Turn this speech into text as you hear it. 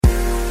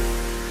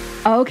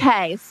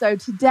Okay, so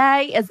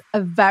today is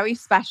a very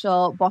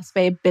special Boss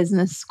Babe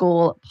Business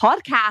School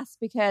podcast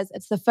because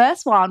it's the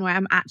first one where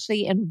I'm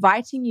actually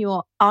inviting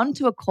you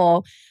onto a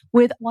call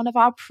with one of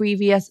our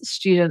previous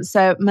students.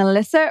 So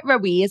Melissa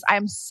Ruiz, I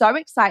am so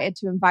excited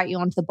to invite you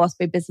onto the Boss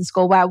Babe Business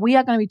School where we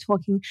are going to be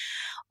talking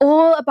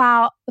all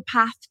about the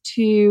path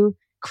to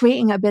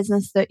creating a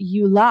business that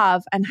you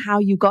love and how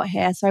you got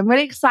here. So I'm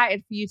really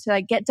excited for you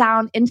to get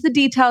down into the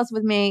details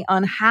with me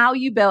on how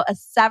you built a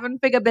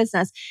 7-figure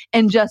business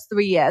in just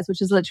 3 years, which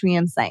is literally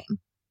insane.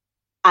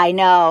 I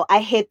know.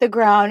 I hit the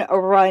ground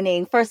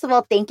running. First of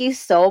all, thank you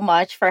so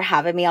much for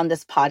having me on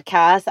this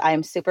podcast.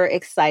 I'm super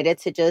excited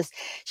to just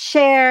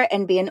share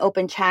and be an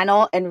open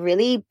channel and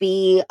really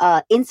be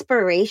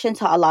inspiration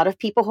to a lot of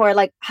people who are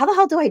like, how the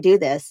hell do I do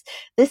this?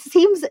 This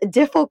seems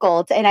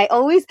difficult. And I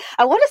want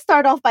to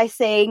start off by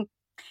saying,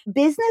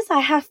 business I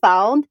have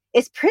found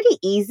is pretty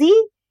easy.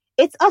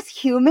 It's us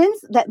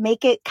humans that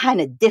make it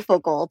kind of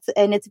difficult.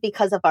 And it's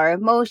because of our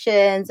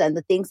emotions and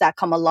the things that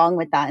come along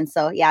with that. And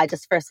so, yeah, I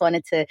just first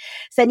wanted to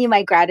send you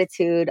my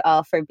gratitude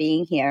for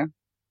being here.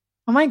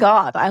 Oh my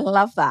God, I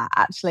love that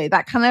actually.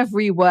 That kind of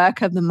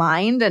rework of the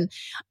mind. And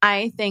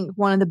I think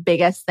one of the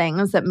biggest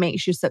things that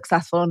makes you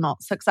successful or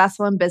not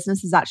successful in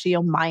business is actually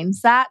your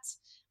mindset.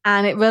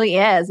 And it really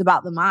is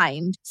about the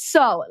mind.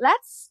 So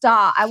let's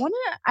start.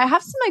 I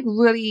have some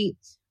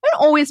I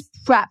don't always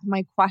prep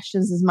my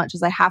questions as much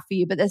as I have for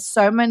you, but there's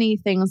so many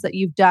things that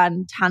you've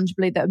done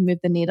tangibly that have moved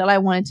the needle. I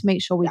wanted to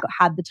make sure we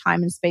had the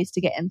time and space to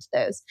get into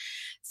those.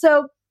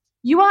 So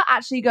you are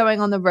actually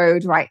going on the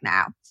road right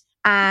now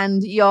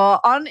and you're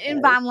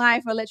in van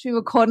life. We're literally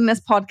recording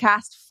this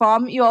podcast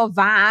from your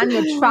van.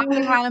 You're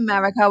traveling around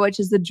America, which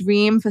is the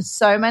dream for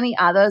so many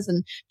others,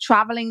 and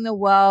traveling the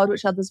world,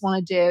 which others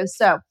want to do.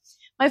 So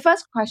my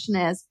first question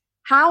is,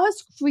 how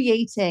is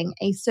creating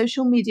a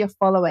social media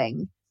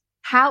following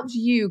helped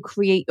you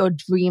create your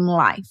dream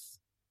life?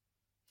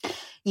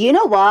 You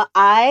know what?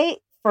 I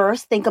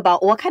first think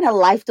about what kind of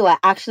life do I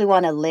actually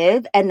want to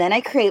live? And then I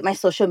create my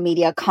social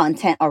media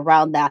content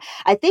around that.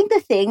 I think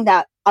the thing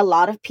that a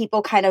lot of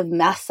people kind of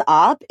mess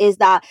up is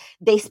that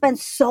they spend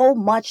so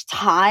much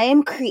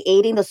time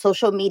creating the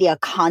social media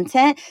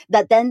content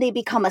that then they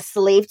become a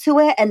slave to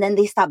it and then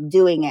they stop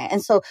doing it.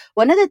 And so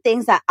one of the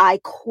things that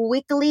I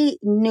quickly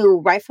knew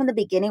right from the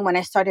beginning when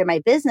I started my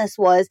business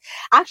was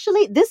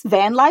actually this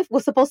van life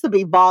was supposed to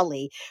be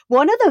Bali.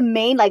 One of the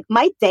main,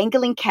 my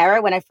dangling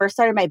carrot when I first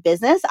started my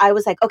business, I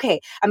was like, okay,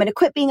 I'm going to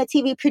quit being a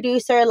TV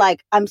producer.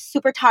 I'm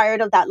super tired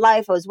of that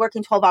life. I was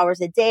working 12 hours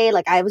a day.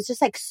 I was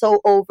just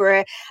so over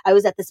it. I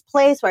was at this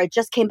place where I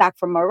just came back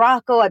from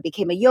Morocco. I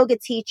became a yoga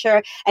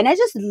teacher and I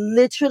just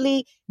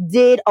literally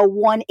did a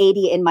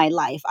 180 in my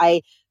life.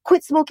 I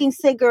quit smoking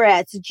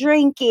cigarettes,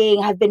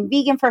 drinking. I've been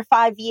vegan for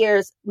 5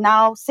 years,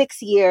 now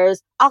 6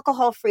 years,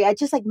 alcohol free. I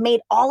just made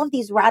all of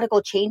these radical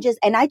changes.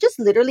 And I just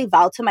literally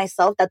vowed to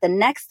myself that the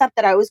next step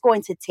that I was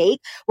going to take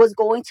was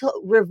going to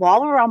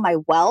revolve around my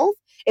wealth.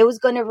 It was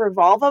going to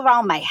revolve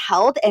around my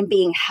health and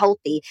being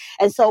healthy.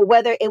 And so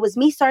whether it was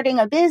me starting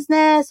a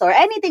business or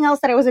anything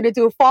else that I was going to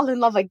do, fall in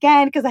love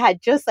again, because I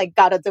had just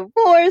got a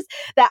divorce,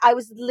 that I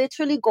was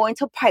literally going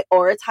to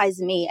prioritize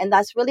me. And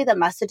that's really the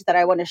message that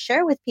I want to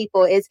share with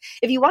people is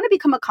if you want to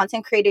become a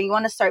content creator, you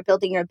want to start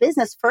building your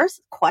business,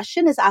 first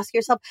question is ask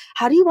yourself,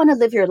 how do you want to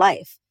live your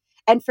life?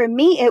 And for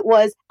me, it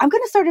was, I'm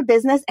going to start a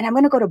business and I'm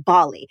going to go to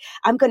Bali.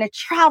 I'm going to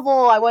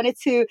travel. I wanted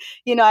to,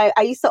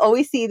 I used to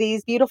always see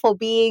these beautiful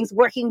beings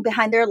working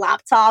behind their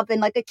laptop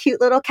in a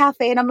cute little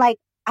cafe. And I'm like,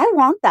 I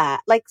want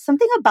that.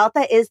 Something about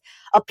that is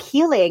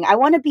appealing. I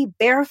want to be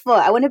barefoot.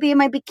 I want to be in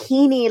my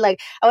bikini. I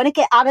want to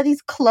get out of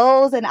these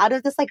clothes and out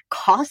of this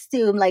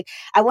costume.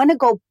 I want to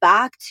go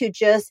back to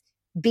just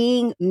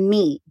being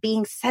me,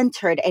 being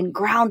centered and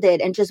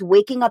grounded and just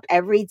waking up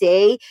every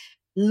day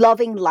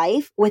loving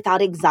life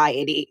without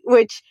anxiety,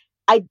 which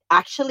I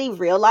actually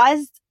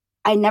realized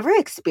I never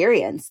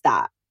experienced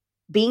that.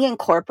 Being in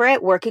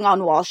corporate, working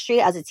on Wall Street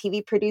as a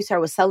TV producer, I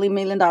was selling $1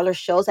 million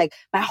shows.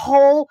 My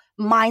whole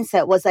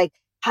mindset was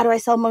how do I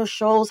sell more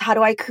shows? How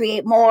do I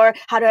create more?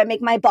 How do I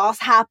make my boss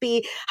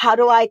happy? How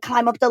do I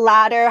climb up the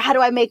ladder? How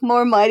do I make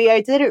more money?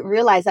 I didn't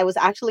realize I was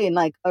actually in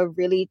a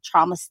really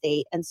trauma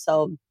state. And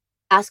so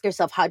ask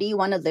yourself, how do you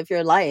want to live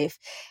your life?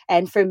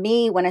 And for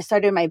me, when I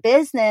started my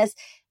business,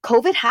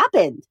 COVID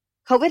happened.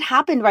 COVID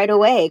happened right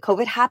away.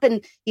 COVID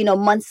happened,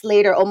 months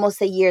later,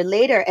 almost a year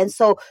later. And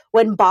so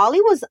when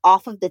Bali was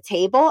off of the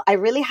table, I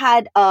really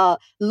had a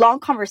long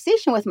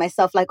conversation with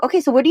myself.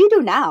 Okay, so what do you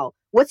do now?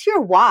 What's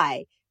your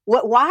why?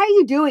 Why are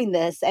you doing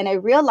this? And I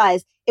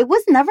realized it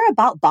was never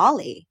about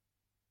Bali.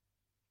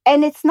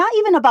 And it's not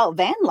even about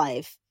van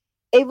life.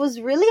 It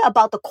was really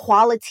about the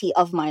quality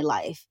of my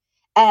life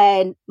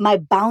and my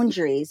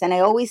boundaries. And I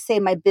always say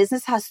my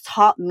business has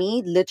taught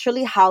me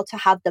literally how to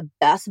have the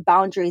best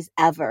boundaries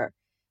ever.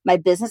 My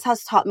business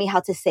has taught me how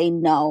to say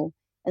no.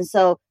 And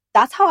so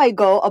that's how I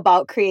go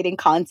about creating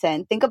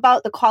content. Think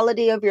about the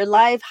quality of your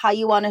life, how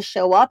you want to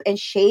show up, and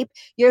shape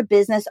your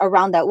business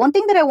around that. One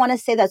thing that I want to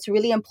say that's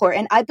really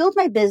important, I built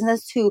my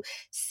business to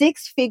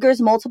 6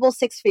 figures, multiple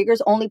 6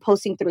 figures, only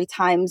posting 3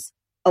 times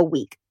a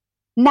week.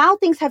 Now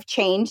things have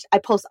changed. I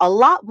post a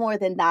lot more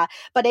than that.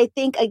 But I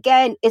think,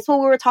 again, it's what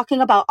we were talking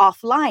about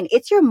offline.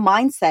 It's your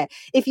mindset.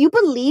 If you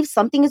believe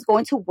something is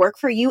going to work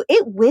for you,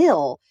 it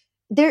will.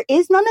 There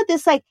is none of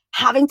this like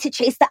having to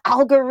chase the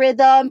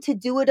algorithm to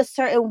do it a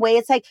certain way.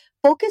 It's like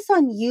focus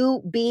on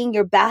you being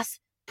your best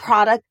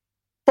product,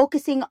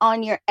 focusing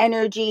on your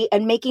energy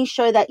and making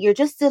sure that you're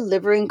just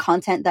delivering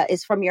content that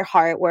is from your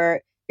heart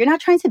where you're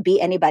not trying to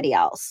be anybody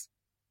else.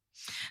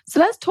 So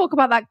let's talk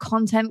about that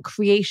content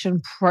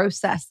creation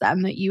process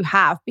then that you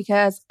have,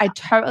 because I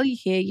totally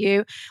hear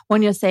you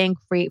when you're saying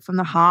create from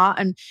the heart.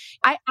 And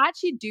I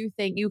actually do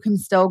think you can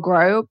still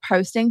grow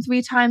posting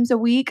 3 times a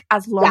week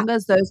as long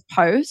as those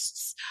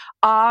posts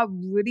are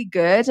really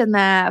good and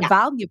they're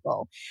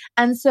valuable.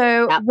 And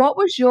so what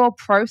was your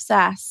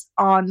process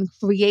on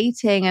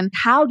creating, and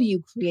how do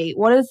you create?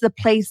 What is the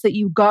place that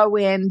you go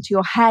into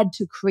your head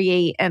to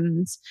create?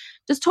 And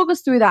just talk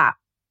us through that.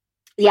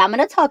 Yeah, I'm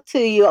going to talk to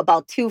you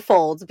about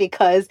twofolds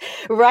because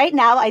right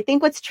now, I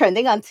think what's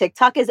trending on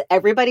TikTok is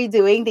everybody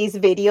doing these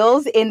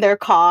videos in their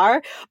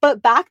car.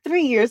 But back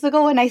 3 years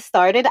ago when I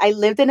started, I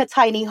lived in a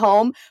tiny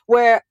home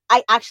where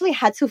I actually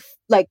had to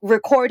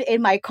record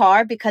in my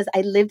car because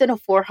I lived in a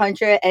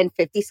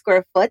 450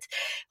 square foot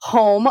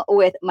home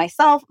with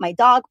myself, my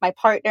dog, my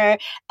partner,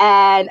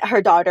 and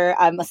her daughter.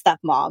 I'm a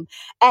stepmom.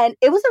 And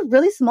it was a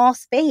really small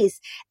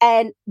space.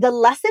 And the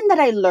lesson that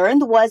I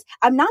learned was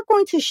I'm not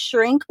going to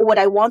shrink what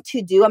I want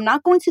to do. I'm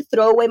not going to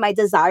throw away my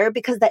desire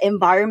because the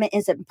environment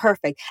isn't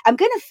perfect. I'm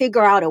going to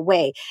figure out a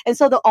way. And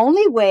so the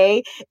only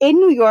way in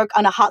New York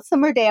on a hot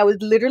summer day, I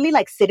would literally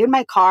sit in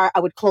my car. I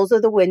would close all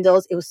the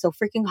windows. It was so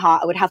freaking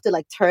hot. I would have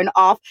to turn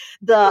off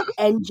the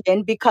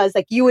engine because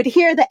you would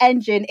hear the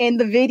engine in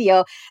the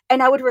video,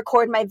 and I would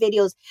record my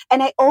videos.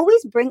 And I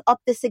always bring up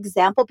this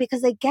example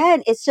because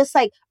again, it's just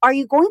are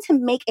you going to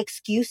make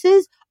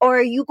excuses or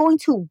are you going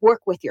to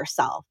work with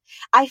yourself?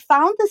 I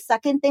found the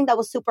second thing that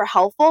was super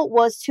helpful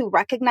was to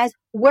recognize,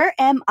 where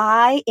am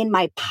I in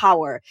my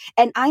power?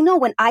 And I know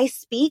when I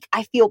speak,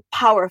 I feel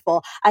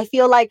powerful. I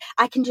feel like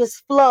I can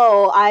just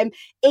flow. I'm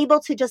able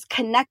to just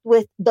connect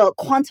with the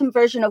quantum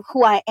version of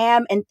who I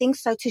am, and things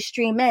start to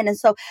stream in. And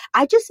so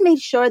I just made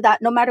sure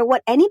that no matter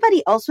what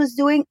anybody else was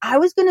doing, I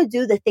was going to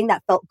do the thing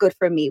that felt good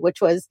for me,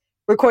 which was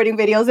recording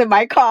videos in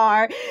my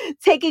car,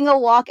 taking a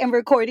walk and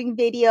recording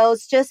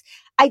videos.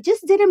 I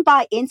just didn't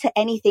buy into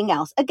anything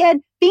else.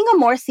 Again, being a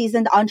more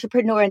seasoned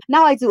entrepreneur, and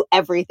now I do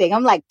everything.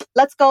 I'm like,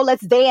 let's go,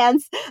 let's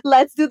dance,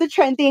 let's do the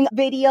trending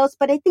videos.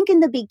 But I think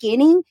in the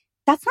beginning,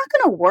 that's not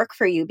going to work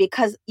for you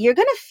because you're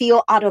going to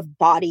feel out of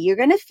body. You're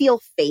going to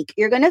feel fake.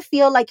 You're going to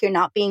feel like you're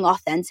not being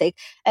authentic.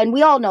 And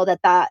we all know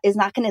that that is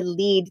not going to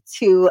lead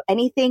to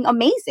anything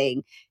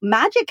amazing.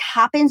 Magic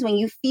happens when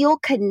you feel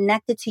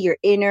connected to your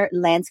inner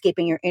landscape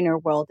and your inner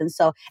world. And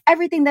so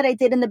everything that I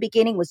did in the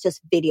beginning was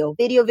just video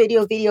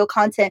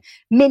content,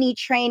 mini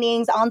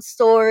trainings on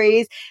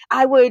stories.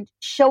 I would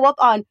show up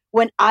on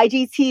when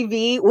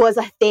IGTV was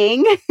a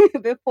thing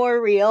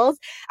before Reels.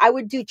 I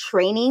would do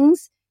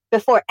trainings.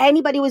 Before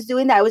anybody was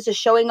doing that, I was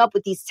just showing up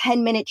with these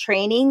 10-minute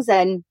trainings.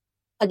 And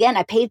again,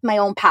 I paved my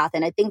own path.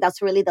 And I think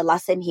that's really the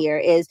lesson here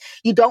is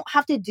you don't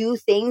have to do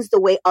things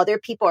the way other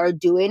people are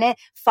doing it.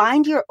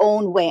 Find your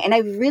own way. And I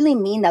really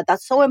mean that.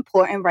 That's so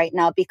important right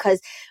now because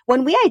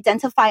when we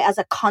identify as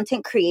a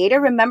content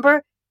creator,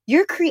 remember,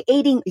 you're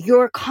creating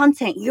your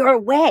content your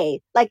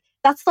way.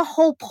 That's the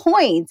whole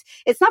point.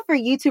 It's not for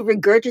you to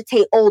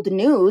regurgitate old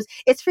news.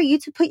 It's for you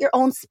to put your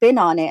own spin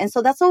on it. And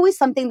so that's always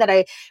something that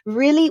I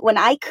really, when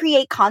I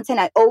create content,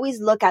 I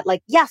always look at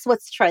yes,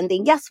 what's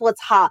trending? Yes,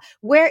 what's hot?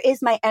 Where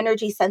is my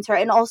energy center?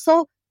 And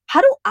also, how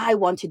do I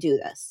want to do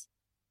this?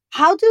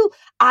 How do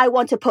I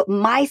want to put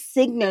my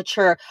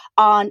signature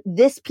on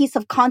this piece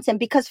of content?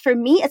 Because for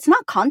me, it's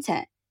not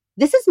content.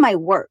 This is my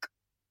work.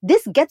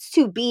 This gets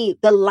to be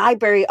the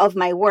library of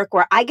my work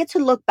where I get to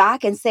look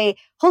back and say,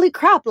 holy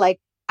crap,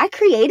 I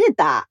created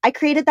that. I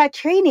created that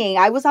training.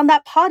 I was on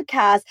that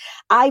podcast.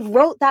 I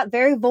wrote that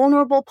very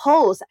vulnerable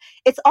post.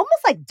 It's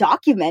almost like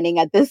documenting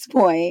at this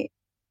point.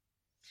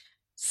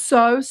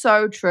 So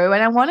true.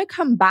 And I want to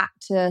come back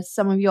to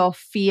some of your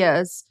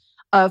fears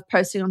of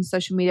posting on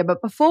social media.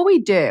 But before we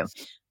do,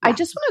 I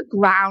just want to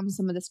ground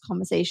some of this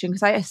conversation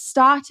because I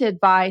started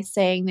by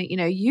saying that,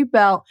 you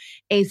built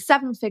a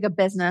 7-figure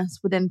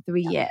business within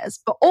 3 years.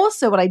 But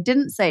also what I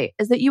didn't say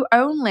is that you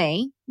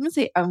only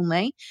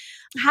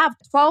have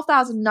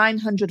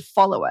 12,900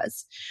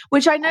 followers,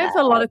 which I know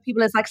for a lot of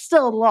people is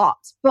still a lot.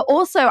 But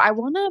also I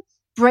want to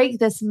break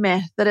this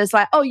myth that is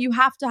you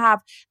have to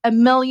have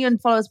 1 million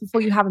followers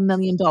before you have $1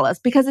 million,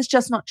 because it's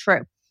just not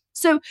true.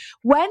 So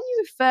when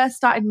you first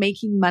started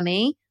making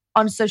money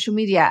on social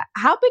media,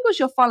 how big was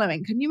your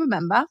following? Can you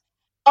remember?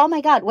 Oh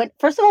my God.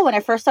 First of all, when I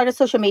first started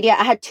social media,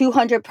 I had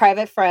 200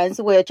 private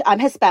friends, which I'm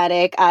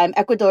Hispanic, I'm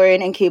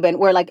Ecuadorian and Cuban.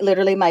 We're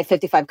literally my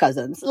 55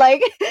 cousins. Half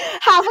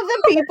of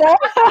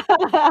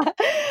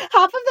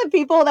the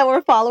people that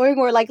were following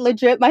were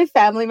legit my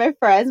family, my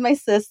friends, my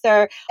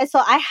sister. And so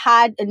I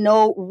had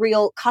no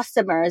real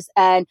customers.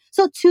 And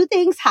so 2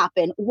 things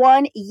happened.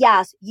 One,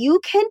 yes, you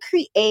can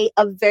create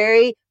a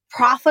very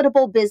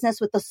profitable business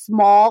with a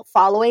small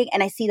following.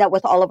 And I see that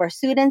with all of our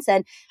students.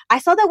 And I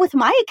saw that with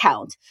my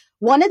account.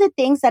 One of the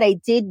things that I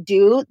did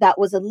do that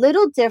was a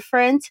little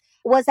different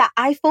was that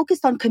I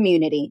focused on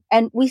community,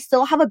 and we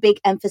still have a big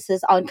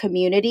emphasis on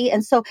community.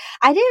 And so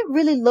I didn't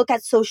really look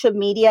at social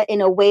media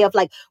in a way of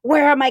like,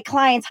 where are my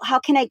clients? How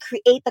can I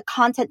create the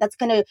content that's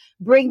going to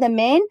bring them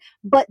in?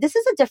 But this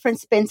is a different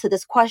spin to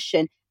this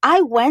question.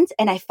 I went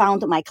and I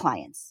found my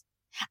clients.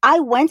 I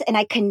went and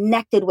I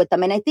connected with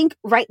them. And I think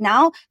right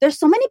now, there's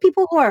so many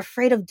people who are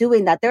afraid of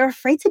doing that. They're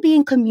afraid to be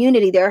in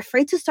community. They're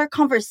afraid to start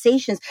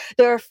conversations.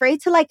 They're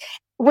afraid to, like,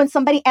 when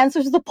somebody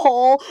answers the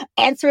poll,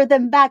 answer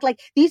them back. Like,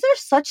 these are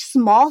such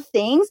small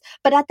things.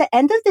 But at the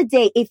end of the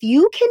day, if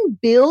you can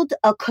build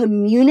a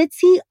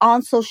community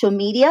on social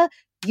media,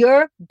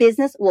 your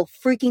business will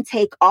freaking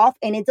take off.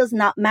 And it does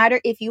not matter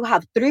if you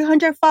have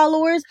 300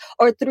 followers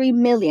or 3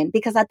 million,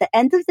 because at the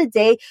end of the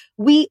day,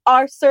 we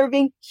are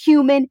serving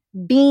human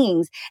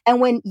beings.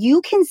 And when you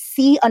can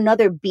see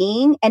another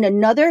being and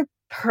another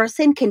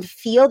person can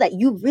feel that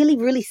you really,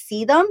 really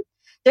see them,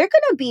 they're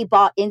going to be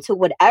bought into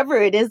whatever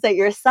it is that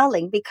you're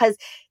selling, because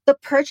the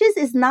purchase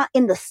is not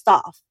in the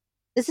stuff.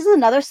 This is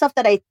another stuff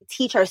that I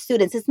teach our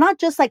students. It's not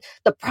just like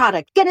the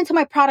product. Get into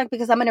my product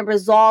because I'm going to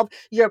resolve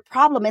your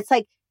problem. It's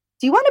like,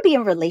 do you want to be in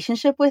a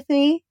relationship with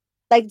me?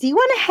 Like, do you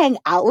want to hang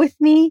out with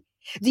me?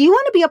 Do you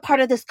want to be a part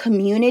of this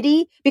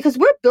community? Because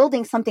we're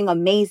building something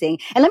amazing.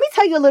 And let me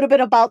tell you a little bit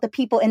about the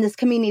people in this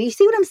community. You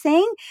see what I'm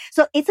saying?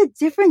 So it's a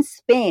different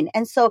spin.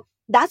 And so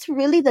that's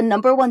really the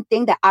number one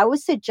thing that I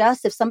would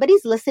suggest if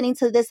somebody's listening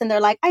to this and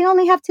they're like, I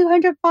only have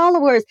 200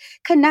 followers,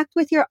 connect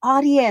with your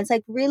audience.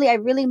 Like, really, I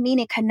really mean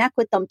it. Connect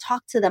with them,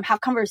 talk to them,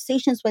 have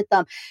conversations with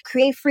them,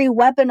 create free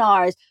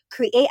webinars,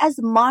 create as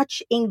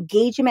much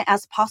engagement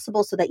as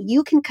possible so that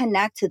you can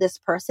connect to this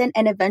person.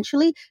 And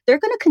eventually they're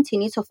going to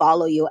continue to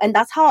follow you. And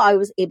that's how I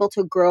was able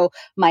to grow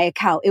my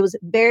account. It was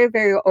very,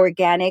 very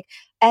organic,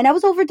 and I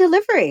was over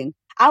delivering.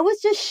 I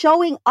was just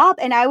showing up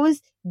and I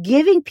was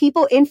giving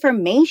people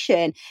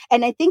information.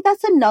 And I think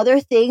that's another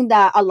thing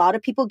that a lot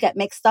of people get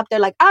mixed up. They're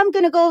like, I'm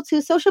going to go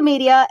to social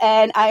media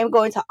and I am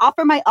going to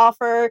offer my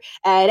offer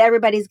and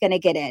everybody's going to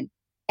get in.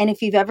 And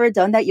if you've ever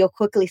done that, you'll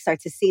quickly start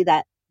to see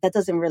that that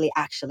doesn't really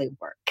actually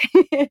work.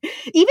 Even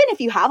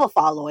if you have a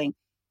following,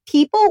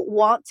 people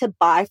want to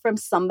buy from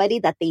somebody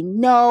that they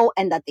know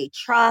and that they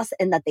trust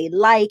and that they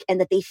like and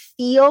that they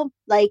feel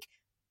like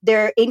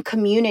they're in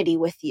community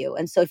with you.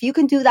 And so if you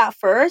can do that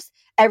first,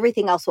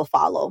 everything else will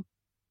follow.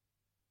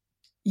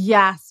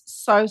 Yes,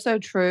 so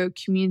true.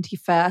 Community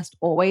first,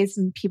 always.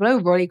 And people are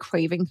really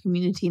craving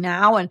community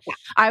now. And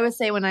I would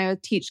say when I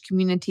would teach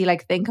community,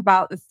 like, think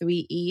about the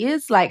 3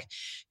 E's. Like,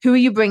 who are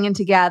you bringing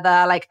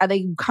together? Like, are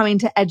they coming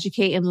to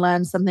educate and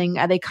learn something?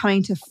 Are they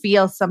coming to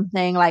feel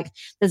something? Like,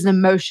 there's an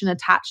emotion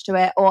attached to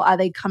it? Or are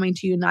they coming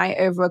to unite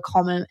over a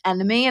common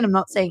enemy? And I'm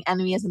not saying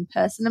enemy as in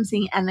person. I'm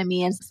saying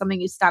enemy as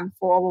something you stand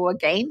for or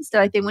against.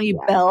 And I think when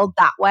you build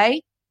that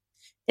way,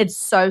 it's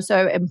so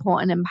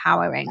important,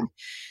 empowering.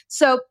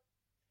 So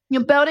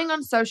you're building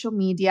on social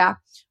media.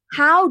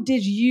 How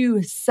did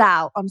you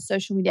sell on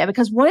social media?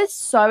 Because what is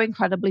so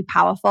incredibly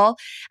powerful,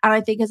 and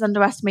I think is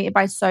underestimated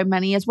by so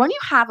many, is when you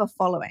have a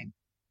following,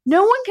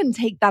 no one can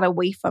take that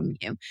away from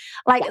you.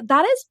 Like,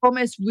 that is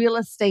almost real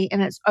estate in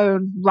its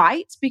own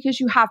right, because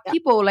you have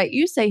people, like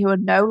you say, who are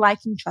know,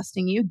 liking,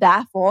 trusting you,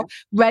 therefore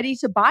ready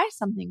to buy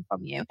something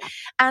from you.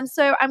 And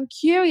so I'm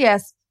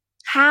curious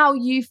how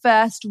you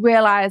first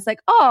realized, like,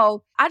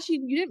 oh, actually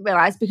you didn't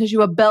realize because you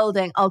were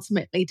building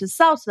ultimately to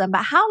sell to them,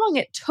 but how long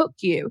it took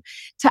you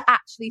to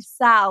actually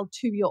sell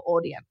to your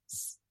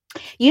audience.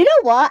 You know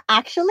what?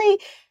 Actually,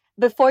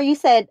 before you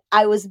said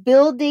I was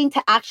building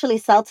to actually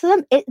sell to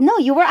them, no,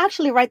 you were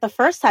actually right the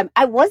first time.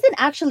 I wasn't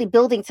actually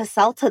building to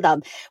sell to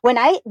them.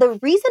 The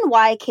reason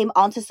why I came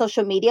onto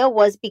social media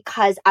was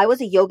because I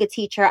was a yoga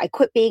teacher. I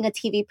quit being a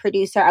TV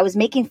producer. I was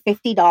making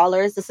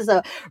 $50. This is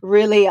a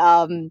really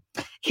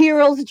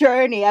hero's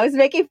journey. I was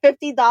making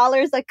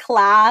 $50 a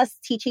class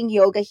teaching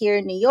yoga here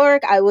in New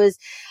York. I was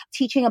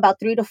teaching about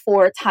 3 to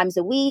 4 times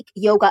a week,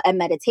 yoga and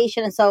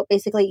meditation. And so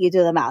basically you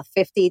do the math,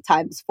 50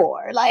 times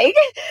 4. Like,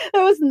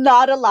 there was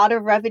not a lot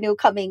of revenue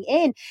coming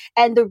in.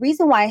 And the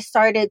reason why I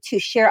started to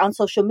share on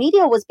social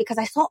media was because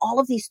I saw all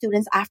of these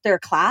students after a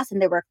class and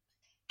they were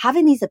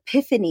having these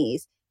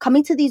epiphanies,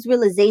 coming to these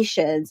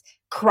realizations,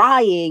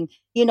 crying.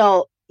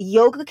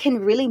 Yoga can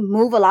really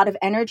move a lot of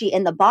energy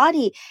in the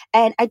body.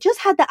 And I just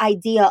had the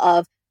idea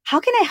of, how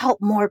can I help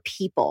more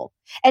people?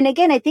 And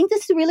again, I think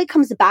this really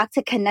comes back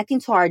to connecting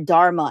to our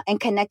dharma and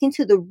connecting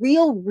to the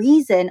real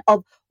reason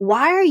of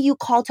why are you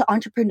called to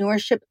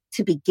entrepreneurship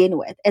to begin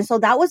with. And so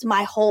that was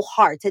my whole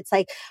heart. It's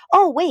like,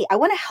 oh, wait, I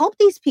want to help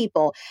these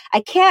people.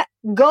 I can't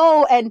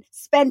go and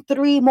spend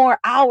 3 more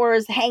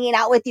hours hanging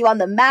out with you on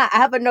the mat. I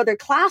have another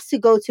class to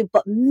go to,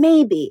 but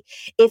maybe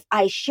if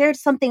I shared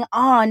something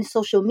on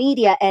social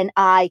media and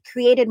I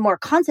created more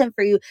content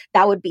for you,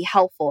 that would be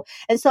helpful.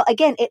 And so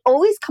again, it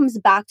always comes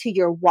back to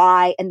your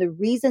why and the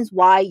reasons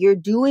why you're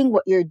doing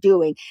what you're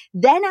doing.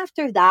 Then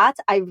after that,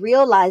 I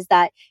realized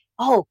that,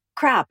 oh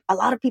crap, a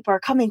lot of people are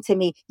coming to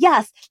me.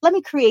 Yes, let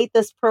me create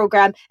this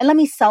program and let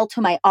me sell to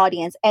my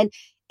audience. And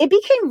it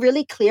became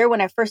really clear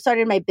when I first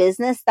started my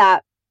business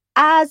that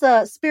as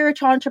a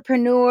spiritual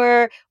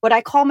entrepreneur, what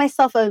I call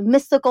myself a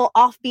mystical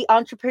offbeat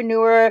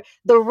entrepreneur,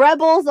 the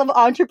rebels of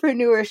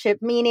entrepreneurship,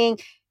 meaning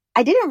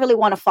I didn't really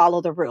want to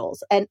follow the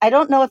rules. And I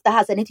don't know if that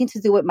has anything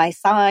to do with my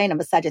sign. I'm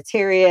a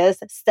Sagittarius,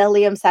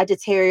 stellium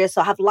Sagittarius.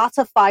 So I have lots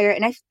of fire.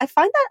 And I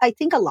find that I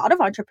think a lot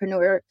of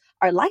entrepreneurs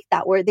are like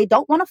that, where they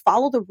don't want to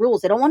follow the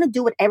rules. They don't want to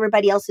do what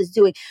everybody else is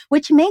doing,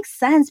 which makes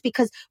sense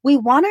because we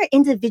want our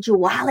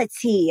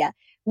individuality.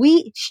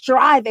 We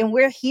strive and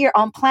we're here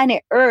on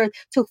planet Earth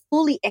to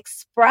fully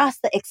express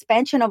the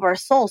expansion of our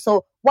soul.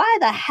 So why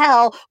the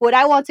hell would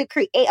I want to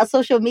create a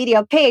social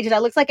media page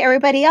that looks like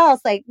everybody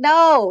else? Like,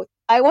 no,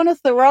 I want to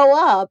throw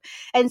up.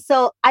 And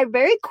so I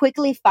very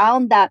quickly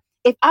found that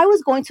if I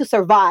was going to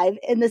survive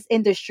in this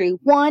industry,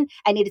 one,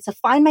 I needed to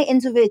find my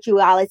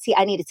individuality.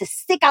 I needed to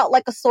stick out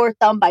like a sore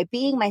thumb by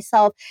being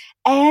myself.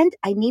 And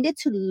I needed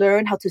to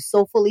learn how to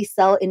soulfully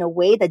sell in a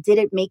way that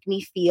didn't make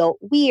me feel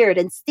weird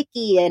and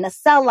sticky and a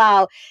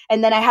sellout.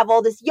 And then I have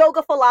all this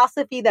yoga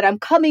philosophy that I'm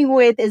coming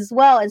with as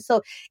well. And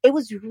so it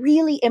was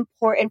really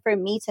important for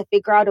me to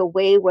figure out a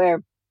way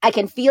where I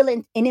can feel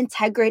in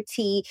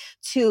integrity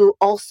to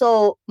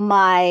also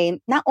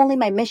not only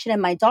my mission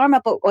and my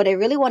dharma, but what I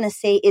really want to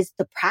say is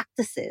the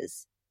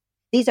practices.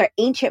 These are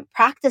ancient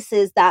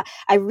practices that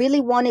I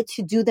really wanted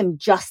to do them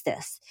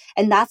justice.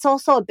 And that's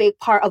also a big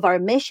part of our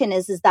mission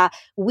is that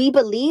we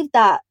believe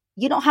that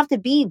you don't have to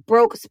be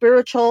broke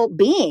spiritual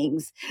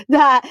beings,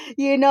 that,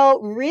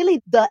 really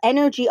the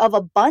energy of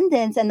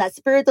abundance and that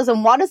spirit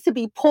doesn't want us to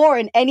be poor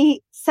in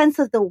any sense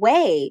of the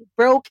way,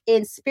 broke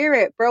in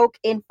spirit, broke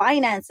in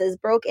finances,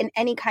 broke in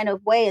any kind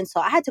of way. And so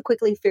I had to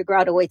quickly figure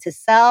out a way to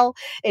sell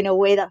in a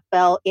way that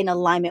fell in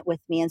alignment with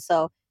me. And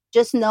so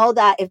just know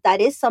that if that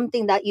is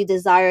something that you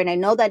desire, and I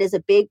know that is a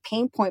big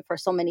pain point for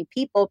so many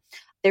people,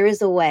 there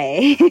is a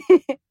way.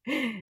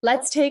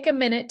 Let's take a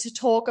minute to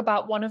talk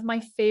about one of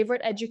my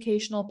favorite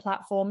educational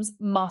platforms,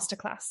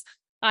 Masterclass.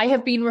 I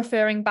have been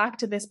referring back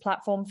to this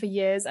platform for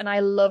years, and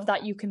I love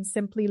that you can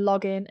simply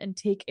log in and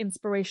take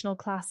inspirational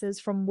classes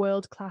from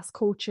world-class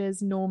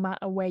coaches no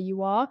matter where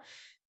you are.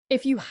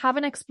 If you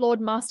haven't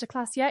explored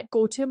Masterclass yet,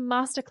 go to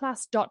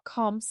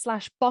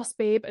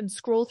masterclass.com/bossbabe and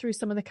scroll through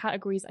some of the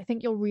categories. I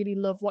think you'll really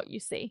love what you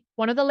see.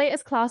 One of the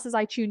latest classes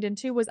I tuned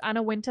into was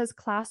Anna Wintour's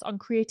class on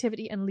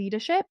creativity and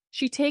leadership.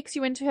 She takes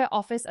you into her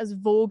office as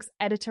Vogue's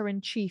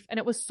editor-in-chief, and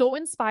it was so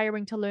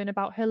inspiring to learn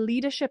about her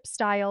leadership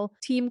style,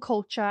 team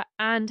culture,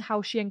 and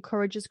how she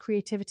encourages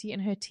creativity in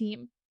her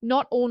team.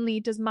 Not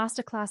only does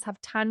Masterclass have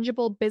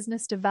tangible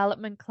business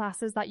development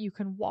classes that you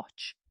can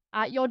watch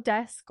at your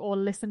desk or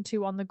listen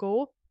to on the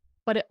go,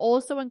 but it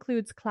also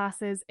includes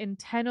classes in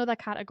 10 other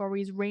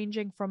categories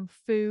ranging from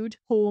food,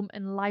 home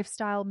and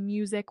lifestyle,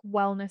 music,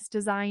 wellness,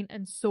 design,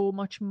 and so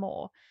much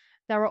more.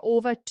 There are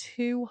over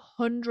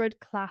 200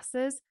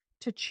 classes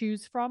to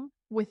choose from,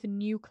 with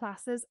new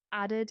classes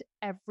added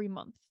every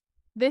month.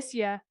 This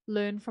year,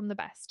 learn from the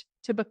best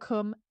to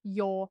become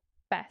your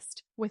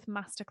best with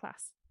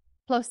Masterclass.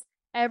 Plus,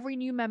 every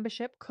new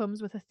membership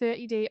comes with a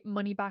 30-day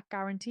money-back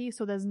guarantee,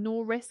 so there's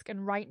no risk.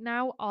 And right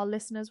now, our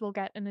listeners will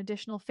get an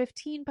additional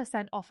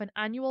 15% off an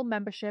annual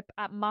membership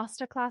at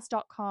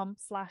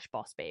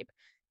masterclass.com/bossbabe.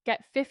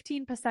 Get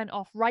 15%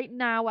 off right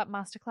now at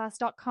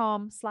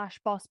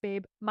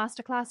masterclass.com/bossbabe,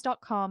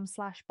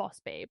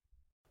 masterclass.com/bossbabe.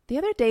 The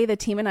other day, the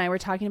team and I were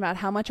talking about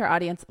how much our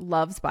audience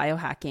loves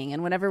biohacking.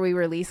 And whenever we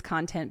release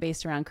content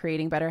based around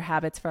creating better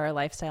habits for our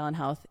lifestyle and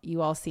health,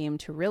 you all seem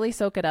to really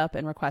soak it up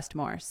and request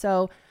more.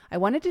 So I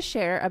wanted to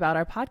share about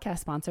our podcast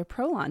sponsor,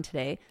 Prolon,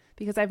 today,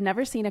 because I've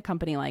never seen a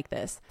company like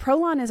this.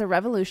 Prolon is a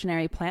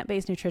revolutionary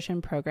plant-based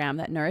nutrition program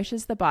that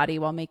nourishes the body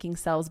while making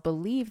cells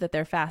believe that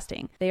they're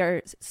fasting. There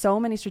are so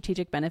many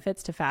strategic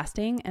benefits to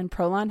fasting, and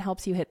Prolon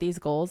helps you hit these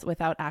goals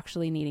without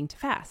actually needing to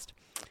fast.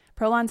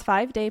 Prolon's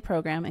 5-day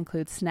program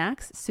includes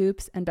snacks,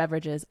 soups, and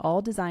beverages,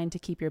 all designed to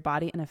keep your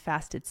body in a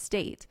fasted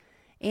state.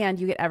 And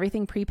you get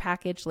everything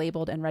prepackaged,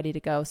 labeled, and ready to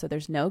go, so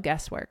there's no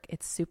guesswork.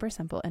 It's super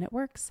simple, and it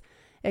works.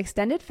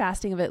 Extended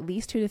fasting of at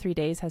least 2 to 3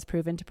 days has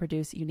proven to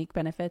produce unique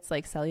benefits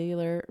like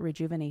cellular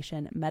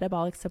rejuvenation,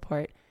 metabolic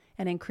support,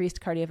 and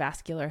increased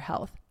cardiovascular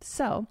health.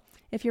 So,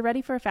 if you're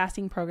ready for a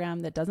fasting program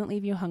that doesn't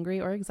leave you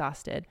hungry or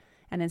exhausted,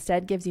 and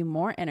instead gives you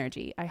more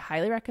energy, I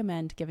highly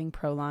recommend giving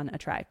Prolon a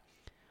try.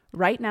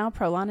 Right now,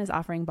 Prolon is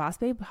offering Boss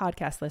Babe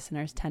podcast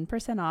listeners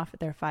 10% off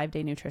their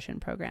 5-day nutrition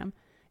program.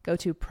 Go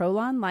to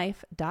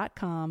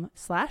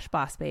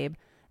prolonlife.com/bossbabe.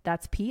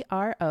 That's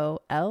PROLON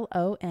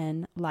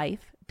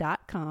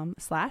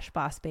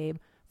life.com/bossbabe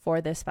for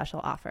this special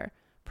offer.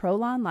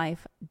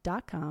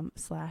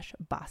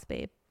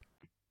 prolonlife.com/bossbabe.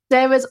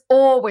 There is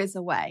always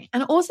a way.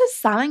 And also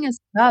selling a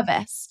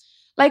service.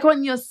 Like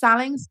when you're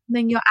selling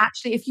something, you're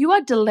actually, if you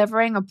are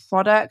delivering a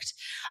product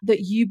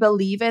that you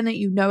believe in, that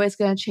you know is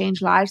going to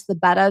change lives the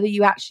better, that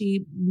you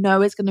actually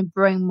know is going to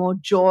bring more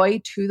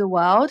joy to the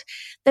world,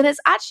 then it's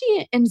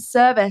actually in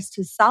service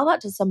to sell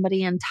that to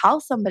somebody and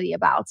tell somebody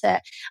about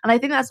it. And I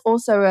think that's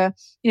also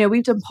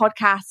we've done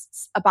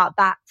podcasts about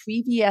that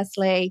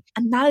previously.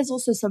 And that is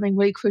also something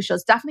really crucial.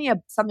 It's definitely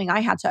something I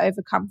had to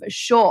overcome for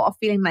sure,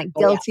 feeling like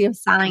guilty of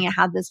selling. I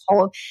had this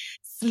whole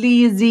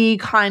sleazy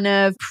kind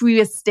of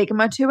previous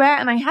stigma to it.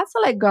 And I had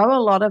to let go a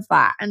lot of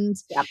that. And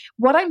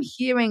what I'm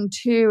hearing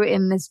too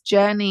in this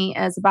journey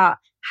is about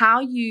how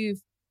you've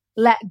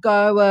let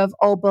go of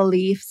old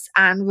beliefs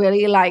and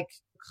really like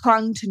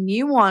clung to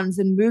new ones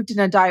and moved in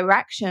a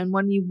direction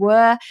when you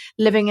were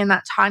living in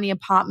that tiny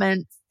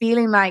apartment,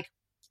 feeling like,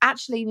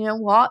 actually, you know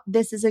what?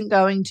 This isn't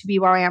going to be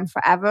where I am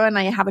forever. And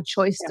I have a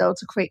choice still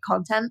to create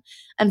content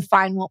and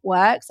find what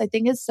works. I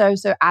think is so,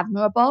 so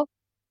admirable.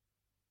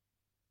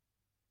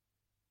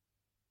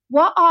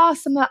 What are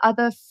some of the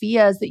other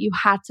fears that you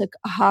had to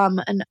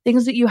and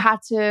things that you had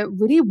to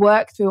really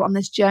work through on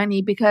this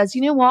journey? Because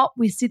you know what?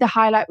 We see the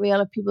highlight reel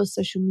of people's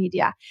social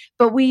media,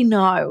 but we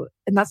know,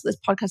 and that's what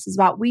this podcast is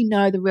about, we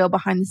know the real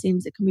behind the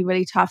scenes. It can be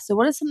really tough. So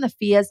what are some of the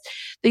fears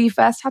that you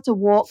first had to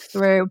walk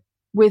through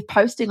with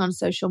posting on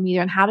social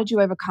media, and how did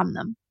you overcome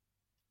them?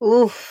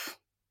 Oof.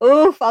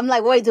 I'm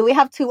like, wait, do we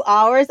have 2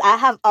 hours? I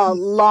have a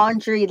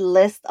laundry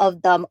list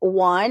of them.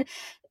 One,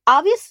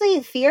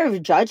 obviously fear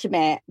of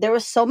judgment. There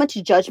was so much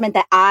judgment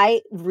that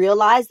I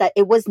realized that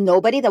it was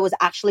nobody that was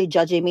actually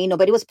judging me.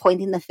 Nobody was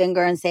pointing the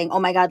finger and saying, oh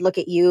my God, look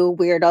at you,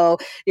 weirdo.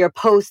 You're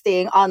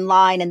posting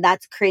online and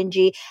that's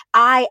cringy.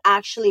 I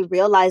actually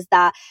realized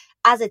that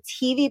as a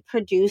TV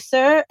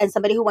producer and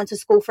somebody who went to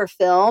school for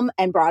film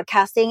and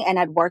broadcasting and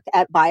had worked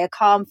at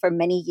Viacom for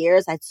many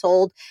years, I'd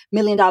sold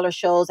 $1 million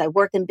shows. I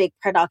worked in big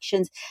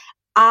productions.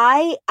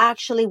 I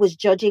actually was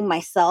judging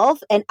myself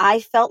and I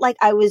felt like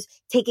I was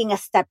taking a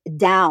step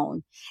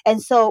down.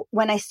 And so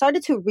when I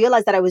started to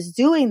realize that I was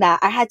doing that,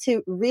 I had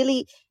to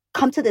really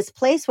come to this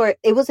place where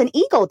it was an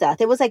ego death.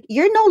 It was like,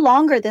 you're no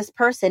longer this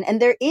person.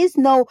 And there is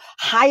no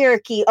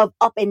hierarchy of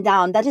up and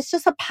down. That is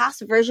just a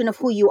past version of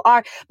who you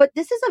are. But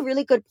this is a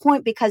really good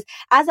point, because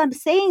as I'm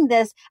saying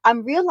this,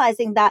 I'm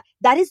realizing that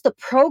that is the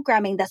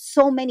programming that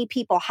so many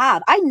people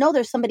have. I know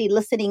there's somebody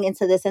listening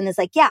into this and is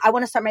like, yeah, I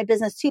want to start my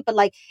business too. But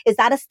like, is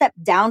that a step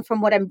down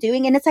from what I'm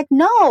doing? And it's like,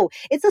 no,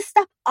 it's a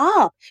step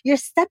up. You're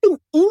stepping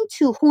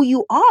into who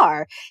you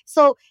are.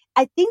 So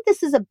I think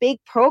this is a big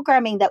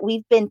programming that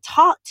we've been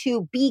taught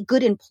to be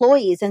good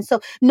employees. And so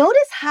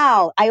notice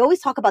how, I always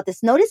talk about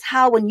this, notice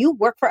how when you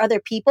work for other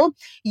people,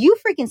 you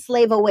freaking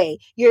slave away.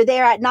 You're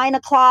there at 9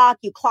 o'clock,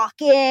 you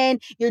clock in,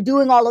 you're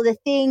doing all of the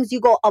things, you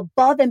go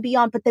above and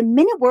beyond. But the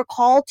minute we're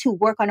called to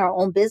work on our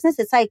own business,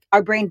 it's like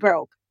our brain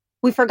broke.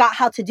 We forgot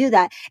how to do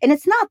that. And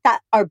it's not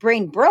that our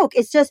brain broke.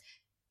 It's just,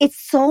 it's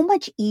so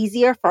much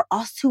easier for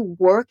us to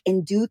work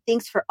and do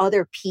things for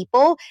other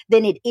people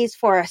than it is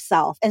for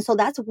ourselves. And so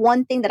that's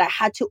one thing that I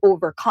had to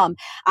overcome.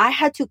 I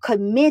had to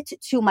commit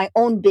to my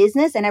own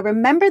business. And I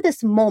remember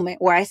this moment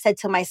where I said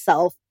to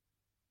myself,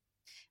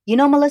 you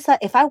know, Melissa,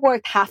 if I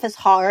worked half as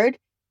hard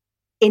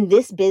in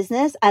this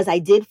business as I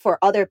did for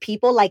other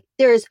people, like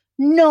there's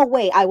no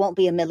way I won't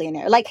be a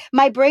millionaire. Like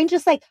my brain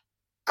just like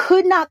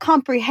could not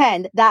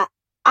comprehend that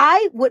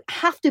I would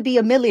have to be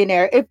a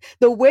millionaire if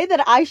the way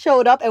that I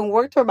showed up and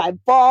worked for my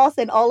boss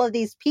and all of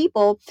these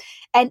people.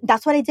 And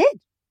that's what I did.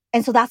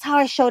 And so that's how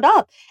I showed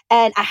up.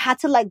 And I had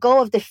to let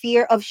go of the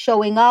fear of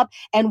showing up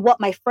and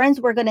what my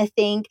friends were going to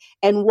think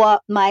and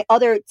what my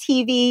other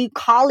TV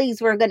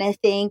colleagues were going to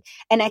think.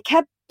 And I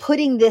kept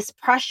putting this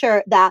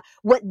pressure that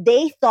what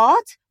they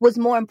thought was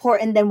more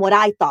important than what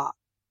I thought.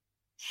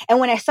 And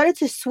when I started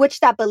to switch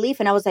that belief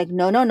and I was like,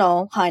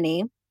 no,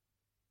 honey.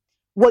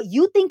 What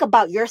you think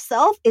about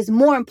yourself is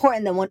more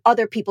important than what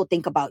other people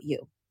think about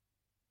you.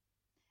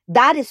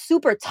 That is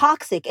super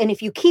toxic. And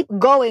if you keep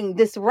going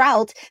this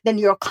route, then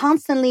you'll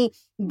constantly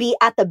be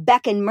at the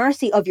beck and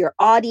mercy of your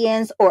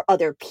audience or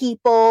other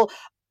people.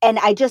 And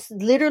I just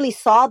literally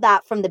saw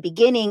that from the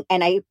beginning.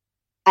 And I,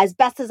 as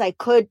best as I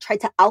could, tried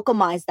to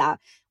alchemize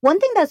that. One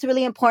thing that's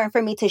really important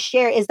for me to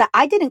share is that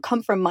I didn't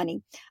come from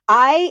money.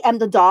 I am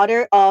the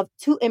daughter of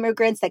 2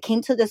 immigrants that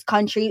came to this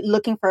country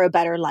looking for a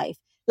better life.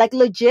 Like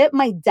legit,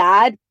 my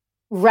dad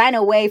ran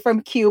away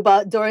from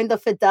Cuba during the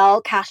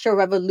Fidel Castro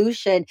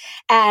revolution.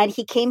 And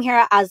he came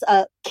here as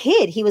a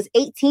kid. He was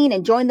 18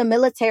 and joined the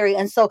military.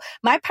 And so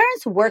my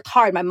parents worked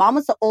hard. My mom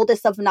was the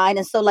oldest of 9.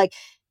 And so like,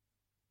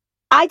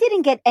 I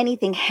didn't get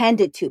anything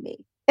handed to me.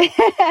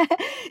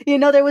 You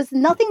know, there was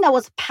nothing that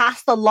was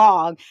passed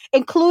along,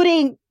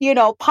 including, you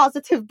know,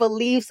 positive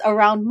beliefs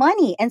around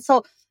money. And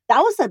so that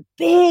was a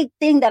big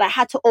thing that I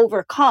had to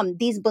overcome.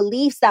 These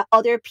beliefs that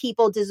other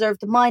people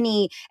deserved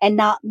money and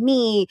not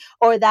me,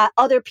 or that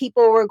other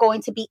people were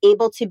going to be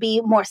able to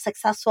be more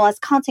successful as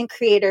content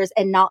creators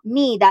and not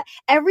me, that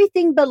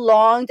everything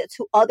belonged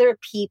to other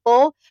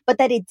people, but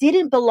that it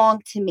didn't belong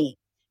to me.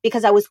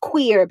 because I was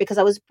queer, because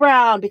I was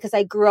brown, because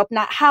I grew up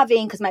not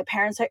having, because my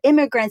parents are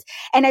immigrants.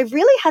 And I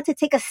really had to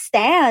take a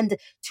stand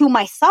to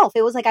myself.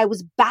 It was like I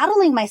was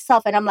battling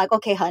myself. And I'm like,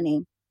 okay,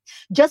 honey,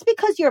 just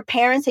because your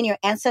parents and your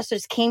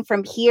ancestors came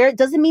from here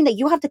doesn't mean that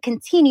you have to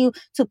continue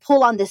to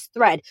pull on this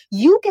thread.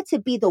 You get to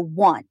be the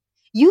one.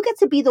 You get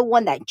to be the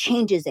one that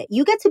changes it.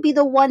 You get to be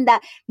the one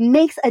that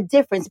makes a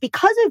difference.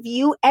 Because of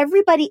you,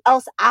 everybody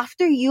else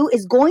after you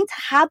is going to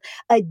have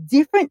a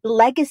different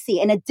legacy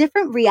and a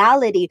different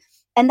reality.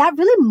 And that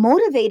really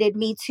motivated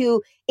me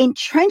to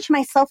entrench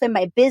myself in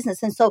my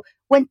business. And so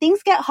when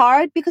things get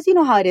hard, because you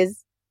know how it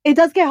is, it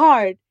does get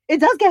hard. It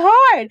does get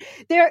hard.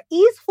 There are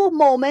easeful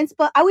moments,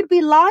 but I would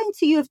be lying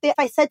to you if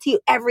I said to you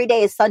every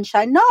day is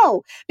sunshine.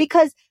 No,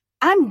 because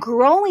I'm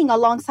growing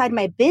alongside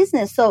my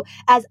business. So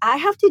as I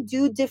have to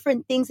do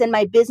different things in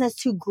my business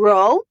to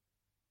grow,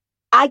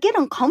 I get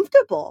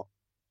uncomfortable.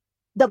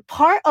 The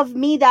part of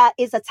me that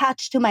is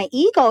attached to my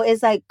ego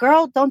is like,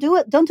 girl, don't do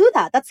it. Don't do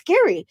that. That's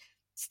scary.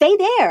 Stay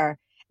there.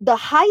 The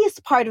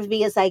highest part of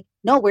me is like,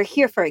 no, we're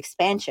here for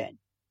expansion.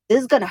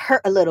 This is going to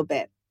hurt a little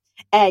bit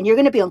and you're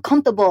going to be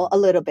uncomfortable a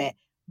little bit,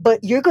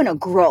 but you're going to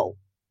grow.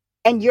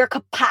 And your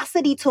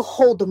capacity to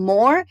hold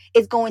more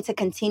is going to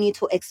continue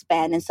to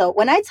expand. And so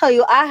when I tell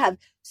you, I have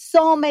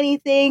so many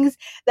things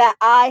that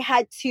I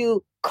had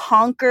to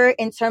conquer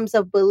in terms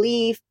of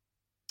belief,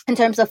 in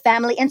terms of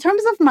family, in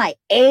terms of my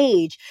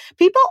age.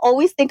 People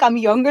always think I'm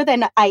younger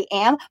than I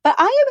am, but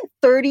I am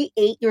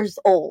 38 years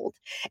old.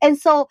 And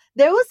so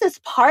there was this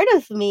part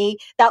of me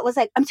that was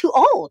like, I'm too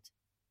old.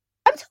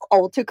 I'm too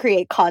old to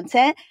create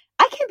content.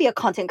 I can't be a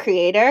content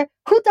creator.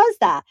 Who does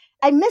that?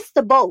 I missed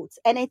the boat.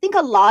 And I think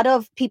a lot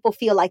of people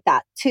feel like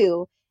that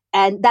too.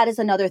 And that is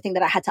another thing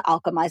that I had to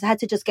alchemize. I had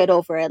to just get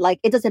over it. Like,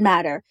 it doesn't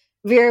matter.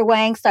 Vera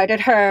Wang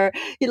started her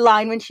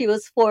line when she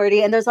was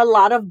 40. And there's a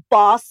lot of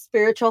boss,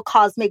 spiritual,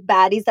 cosmic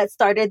baddies that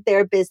started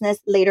their business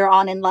later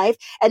on in life.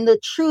 And the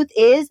truth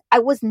is, I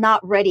was not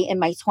ready in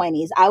my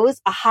 20s. I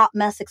was a hot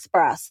mess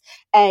express.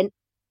 And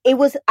I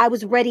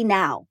was ready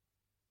now.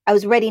 I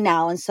was ready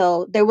now. And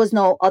so there was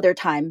no other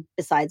time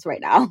besides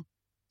right now.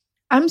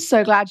 I'm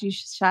so glad you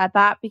shared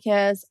that,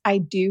 because I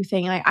do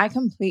think I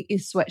completely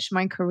switched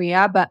my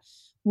career. But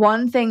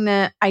one thing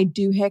that I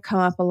do hear come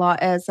up a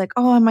lot is like,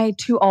 oh, am I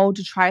too old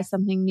to try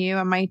something new?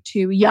 Am I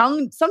too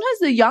young? Sometimes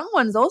the young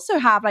ones also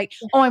have like,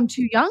 oh, I'm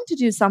too young to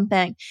do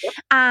something.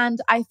 And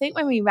I think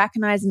when we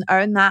recognize and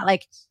own that,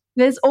 like,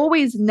 there's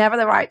always never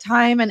the right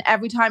time and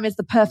every time is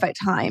the perfect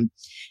time.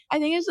 I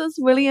think it's just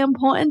really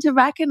important to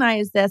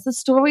recognize this, the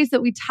stories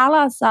that we tell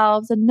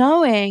ourselves, and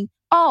knowing,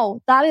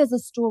 oh, that is a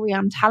story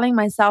I'm telling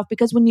myself,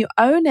 because when you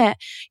own it,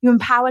 you're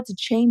empowered to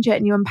change it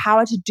and you're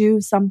empowered to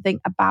do something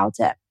about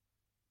it.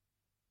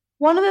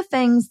 One of the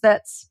things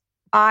that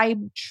I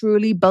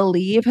truly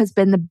believe has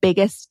been the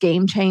biggest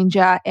game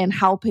changer in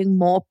helping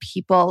more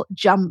people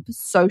jump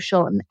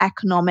social and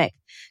economic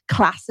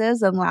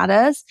classes and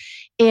ladders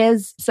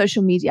is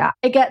social media.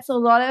 It gets a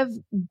lot of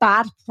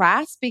bad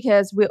press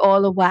because we're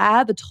all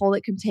aware the toll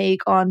it can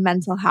take on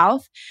mental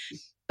health.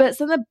 But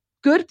some of the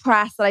good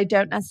press that I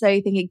don't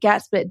necessarily think it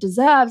gets, but it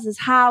deserves, is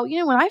how,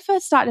 when I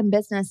first started in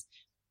business,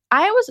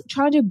 I was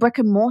trying to do brick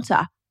and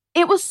mortar.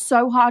 It was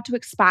so hard to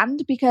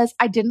expand because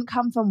I didn't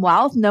come from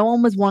wealth. No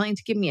one was wanting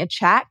to give me a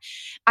check.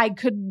 I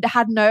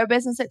had no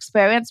business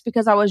experience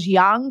because I was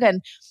young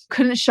and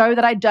couldn't show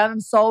that I'd done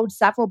and sold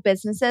several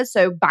businesses.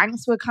 So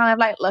banks were kind of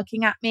like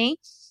looking at me.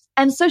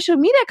 And social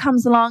media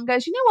comes along and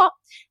goes, you know what?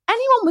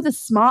 Anyone with a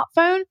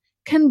smartphone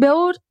can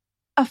build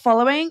a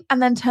following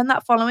and then turn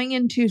that following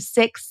into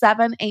 6,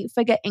 7,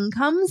 8-figure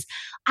incomes.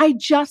 I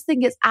just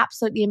think it's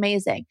absolutely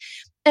amazing.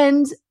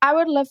 And I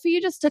would love for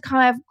you just to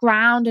kind of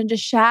ground and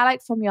just share,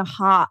 like, from your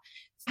heart,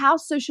 how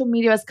social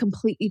media has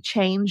completely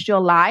changed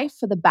your life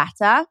for the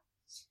better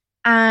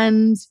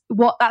and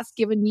what that's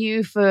given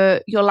you for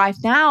your life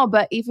now,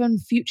 but even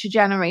future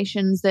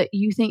generations that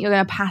you think you're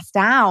going to pass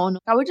down.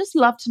 I would just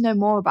love to know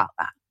more about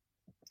that.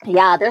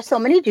 Yeah, there's so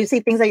many juicy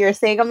things that you're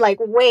saying. I'm like,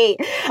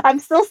 wait, I'm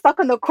still stuck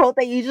on the quote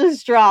that you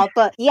just dropped.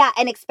 But yeah,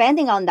 and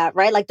expanding on that,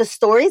 right? Like, the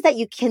stories that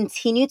you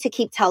continue to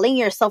keep telling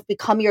yourself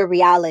become your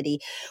reality.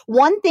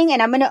 One thing,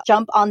 and I'm going to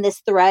jump on this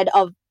thread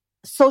of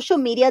social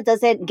media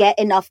doesn't get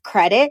enough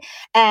credit.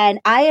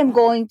 And I am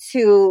going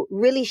to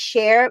really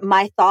share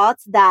my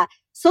thoughts that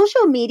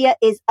social media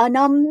is an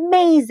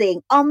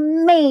amazing,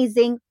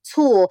 amazing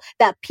tool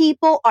that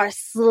people are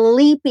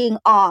sleeping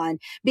on.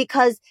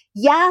 Because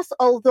yes,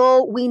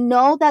 although we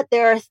know that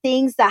there are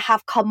things that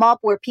have come up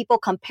where people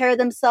compare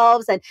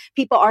themselves and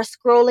people are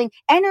scrolling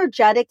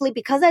energetically,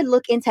 because I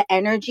look into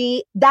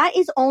energy, that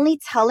is only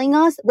telling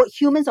us what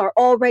humans are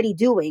already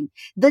doing.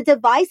 The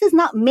device is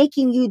not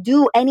making you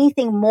do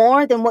anything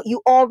more than what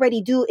you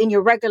already do in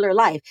your regular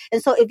life.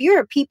 And so if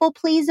you're a people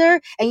pleaser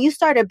and you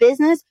start a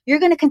business, you're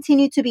going to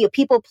continue to be a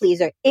people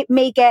pleaser. It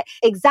may get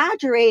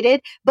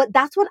exaggerated, but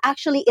that's what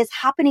actually literally is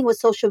happening with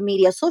social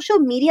media. Social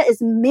media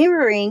is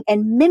mirroring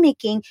and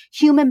mimicking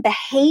human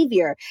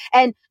behavior.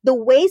 And the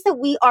ways that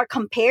we are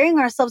comparing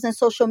ourselves in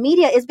social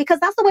media is because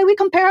that's the way we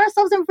compare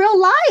ourselves in real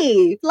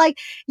life. Like,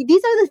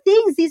 these are the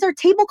things, these are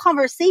table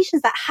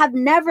conversations that have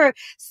never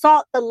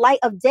sought the light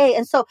of day.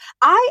 And so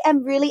I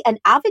am really an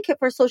advocate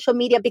for social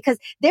media because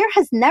there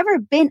has never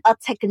been a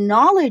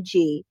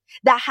technology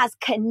that has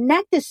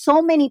connected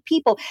so many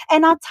people.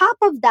 And on top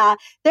of that,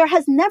 there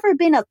has never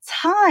been a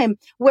time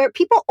where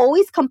people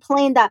always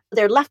complain that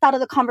they're left out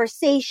of the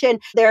conversation,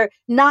 they're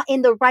not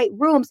in the right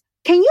rooms.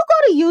 Can you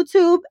go to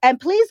YouTube and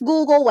please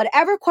Google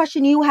whatever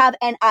question you have?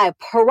 And I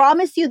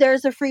promise you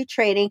there's a free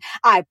training.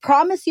 I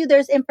promise you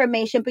there's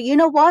information. But you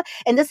know what?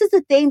 And this is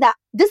the thing that,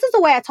 this is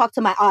the way I talk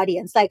to my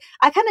audience. Like,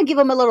 I kind of give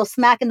them a little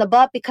smack in the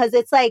butt because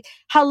it's like,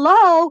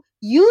 hello,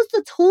 use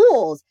the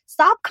tools.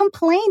 Stop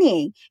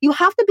complaining. You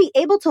have to be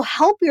able to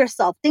help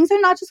yourself. Things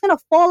are not just going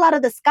to fall out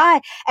of the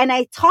sky. And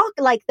I talk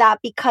like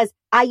that because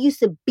I used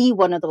to be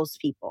one of those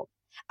people.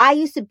 I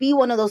used to be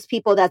one of those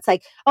people that's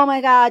like, oh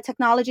my God,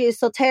 technology is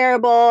so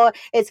terrible.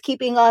 It's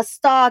keeping us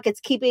stuck. It's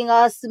keeping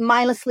us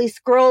mindlessly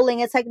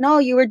scrolling. It's like, no,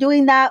 you were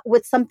doing that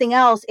with something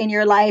else in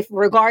your life,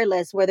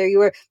 regardless, whether you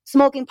were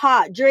smoking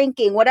pot,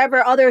 drinking,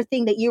 whatever other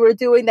thing that you were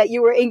doing, that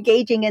you were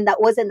engaging in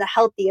that wasn't the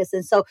healthiest.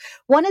 And so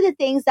one of the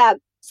things that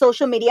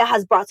social media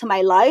has brought to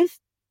my life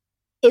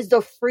is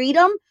the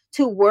freedom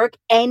to work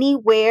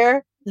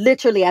anywhere.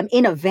 Literally, I'm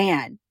in a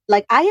van.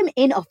 Like, I am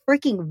in a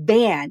freaking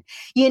van.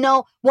 You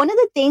know, one of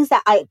the things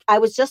that I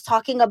was just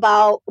talking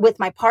about with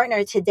my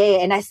partner today,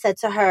 and I said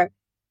to her,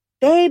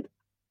 babe,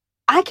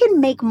 I can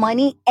make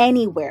money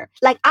anywhere.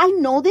 Like, I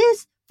know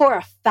this for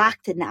a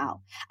fact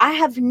now. I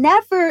have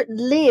never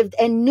lived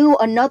and knew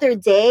another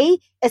day,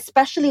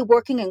 especially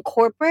working in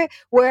corporate,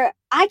 where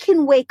I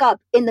can wake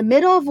up in the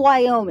middle of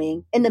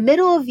Wyoming, in the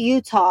middle of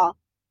Utah.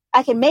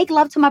 I can make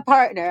love to my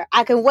partner.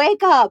 I can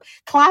wake up,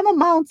 climb a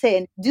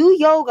mountain, do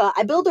yoga.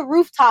 I build a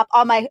rooftop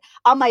on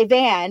my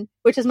van,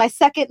 which is my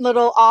second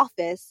little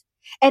office,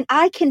 and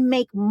I can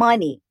make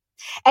money.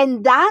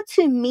 And that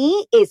to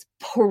me is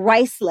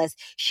priceless.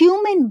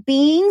 Human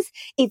beings,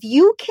 if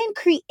you can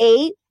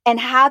create and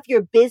have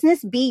your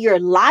business be your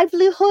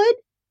livelihood,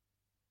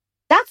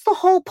 that's the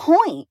whole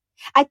point.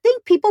 I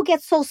think people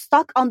get so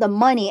stuck on the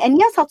money. And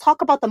yes, I'll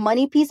talk about the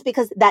money piece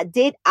because that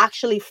did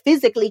actually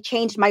physically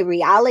change my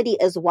reality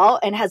as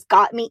well and has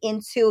got me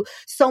into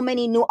so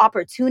many new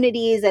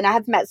opportunities. And I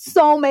have met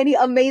so many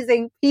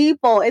amazing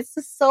people. It's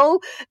just so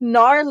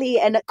gnarly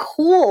and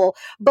cool.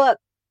 But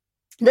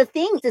the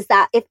thing is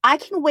that if I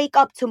can wake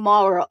up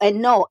tomorrow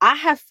and know I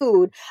have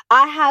food,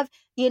 I have,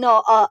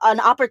 an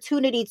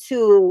opportunity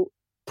to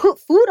put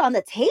food on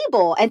the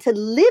table and to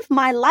live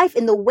my life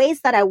in the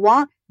ways that I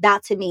want,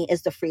 that to me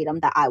is the freedom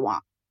that I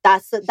want.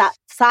 That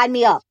sign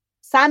me up.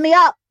 Sign me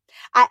up.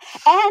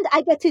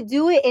 I get to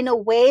do it in a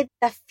way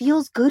that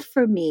feels good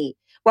for me,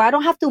 where I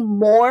don't have to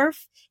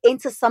morph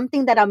into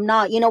something that I'm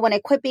not. When I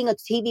quit being a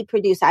TV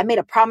producer, I made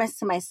a promise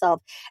to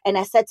myself and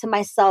I said to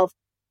myself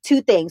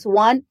two things.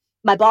 One,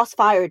 my boss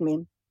fired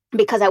me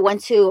because I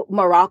went to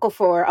Morocco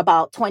for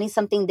about 20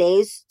 something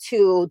days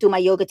to do my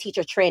yoga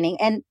teacher training.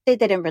 And they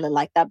didn't really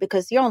like that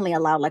because you're only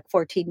allowed like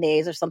 14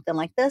 days or something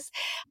like this.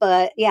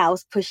 But yeah, I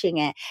was pushing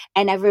it.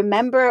 And I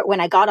remember when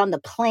I got on the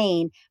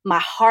plane, my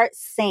heart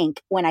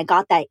sank when I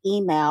got that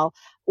email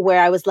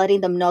where I was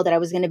letting them know that I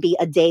was going to be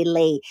a day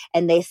late.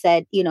 And they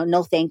said,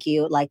 no, thank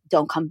you. Like,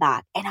 don't come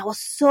back. And I was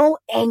so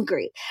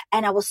angry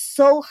and I was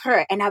so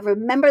hurt. And I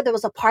remember there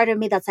was a part of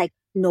me that's like,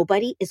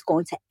 nobody is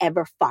going to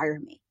ever fire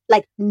me.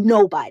 Like,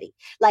 nobody.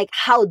 Like,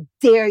 how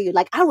dare you?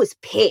 Like, I was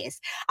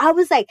pissed. I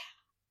was like,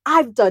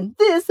 I've done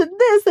this and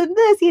this and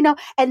this,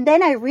 And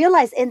then I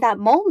realized in that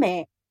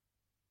moment,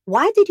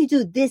 why did you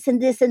do this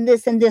and this and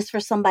this and this for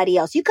somebody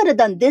else? You could have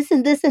done this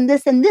and this and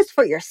this and this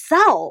for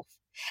yourself.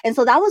 And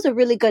so that was a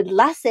really good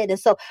lesson. And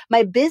so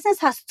my business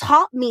has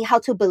taught me how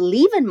to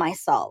believe in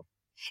myself.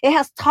 It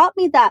has taught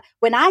me that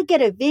when I get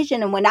a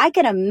vision and when I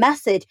get a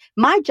message,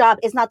 my job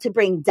is not to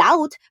bring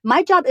doubt.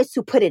 My job is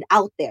to put it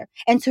out there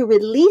and to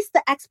release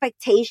the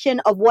expectation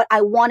of what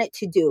I want it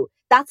to do.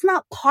 That's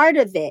not part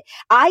of it.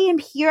 I am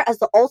here as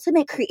the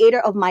ultimate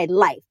creator of my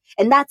life.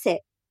 And that's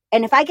it.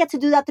 And if I get to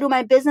do that through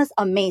my business,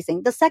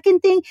 amazing. The second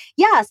thing,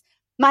 yes,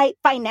 my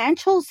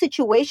financial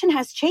situation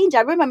has changed.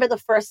 I remember the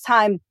first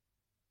time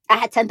I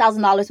had $10,000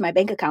 in my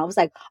bank account. I was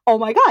like, oh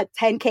my God,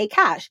 10K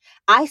cash.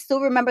 I still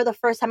remember the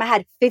first time I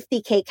had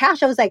 50K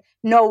cash. I was like,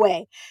 no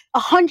way.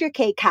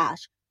 100K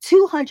cash,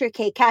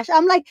 200K cash.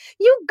 I'm like,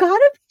 you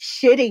gotta be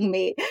shitting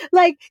me.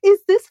 Like, is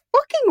this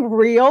fucking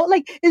real?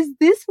 Like, is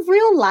this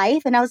real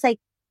life? And I was like,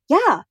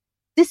 yeah,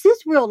 this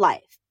is real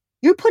life.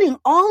 You're putting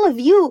all of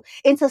you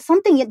into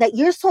something that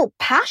you're so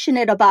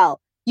passionate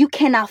about. You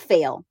cannot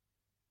fail.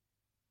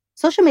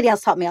 Social media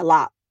has taught me a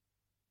lot.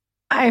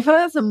 I feel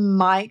like that's a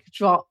mic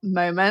drop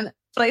moment,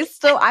 but I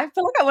feel like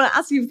I want to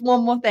ask you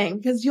one more thing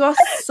because you are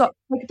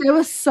there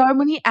were so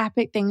many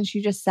epic things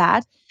you just said.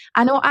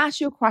 And I'll ask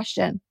you a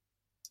question.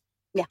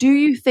 Yeah. Do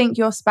you think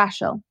you're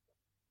special?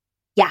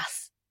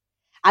 Yes.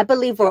 I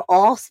believe we're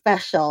all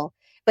special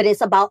but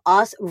it's about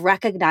us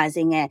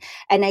recognizing it.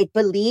 And I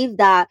believe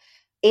that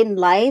in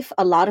life,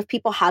 a lot of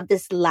people have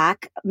this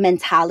lack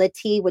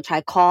mentality, which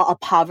I call a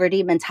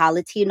poverty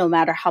mentality, no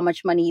matter how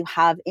much money you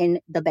have in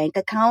the bank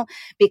account,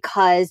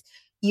 because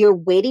you're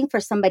waiting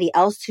for somebody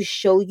else to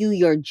show you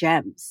your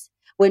gems.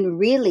 When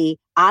really,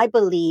 I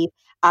believe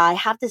I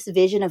have this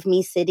vision of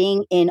me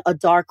sitting in a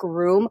dark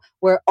room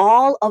where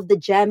all of the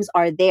gems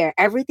are there.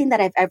 Everything that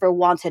I've ever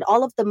wanted,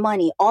 all of the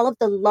money, all of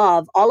the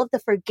love, all of the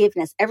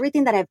forgiveness,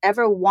 everything that I've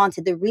ever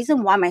wanted. The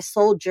reason why my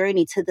soul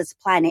journeyed to this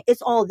planet,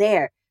 it's all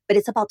there, but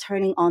it's about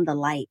turning on the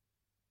light.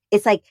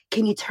 It's like,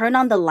 can you turn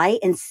on the light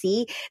and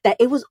see that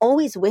it was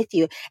always with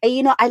you? And,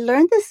 you know, I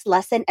learned this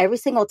lesson every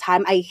single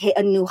time I hit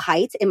a new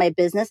height in my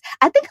business.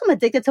 I think I'm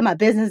addicted to my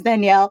business,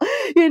 Danielle.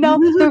 You know,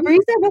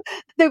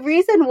 the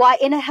reason why,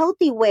 in a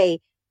healthy way,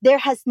 there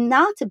has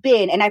not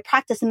been, and I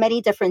practice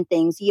many different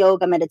things,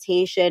 yoga,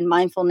 meditation,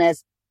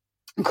 mindfulness,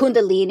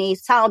 Kundalini,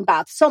 sound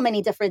baths, so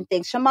many different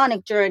things,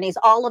 shamanic journeys,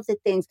 all of the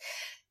things.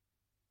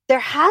 There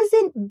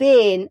hasn't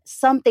been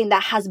something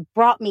that has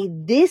brought me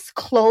this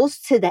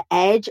close to the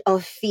edge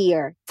of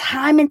fear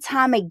time and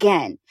time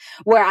again,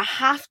 where I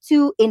have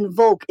to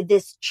invoke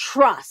this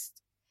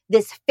trust,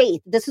 this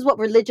faith. This is what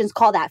religions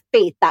call that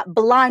faith, that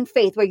blind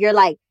faith where you're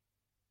like,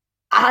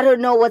 I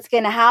don't know what's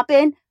going to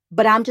happen,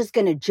 but I'm just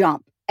going to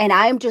jump. And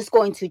I'm just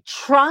going to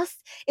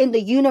trust in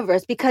the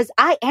universe because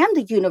I am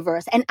the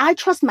universe and I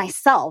trust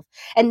myself.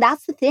 And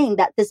that's the thing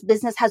that this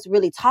business has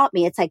really taught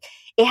me. It's like,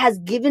 it has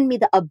given me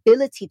the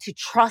ability to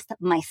trust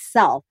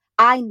myself.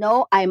 I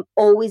know I'm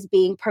always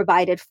being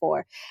provided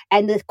for.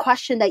 And the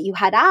question that you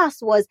had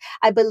asked was,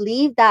 I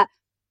believe that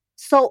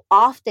so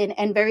often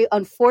and very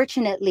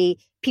unfortunately,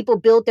 people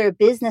build their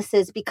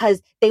businesses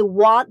because they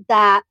want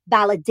that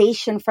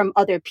validation from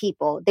other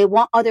people. They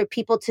want other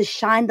people to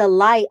shine the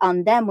light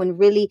on them when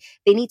really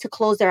they need to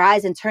close their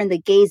eyes and turn the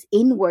gaze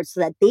inward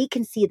so that they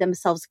can see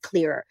themselves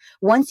clearer.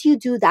 Once you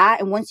do that,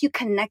 and once you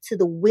connect to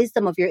the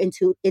wisdom of your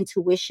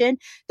intuition,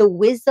 the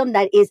wisdom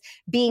that is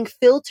being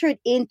filtered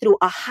in through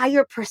a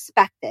higher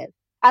perspective.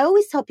 I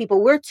always tell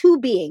people we're two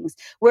beings.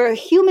 We're a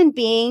human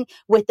being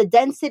with the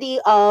density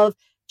of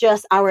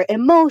just our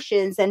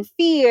emotions and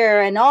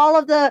fear and all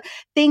of the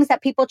things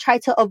that people try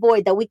to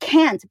avoid that we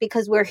can't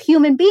because we're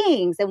human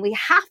beings and we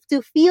have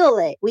to feel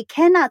it. We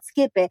cannot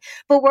skip it.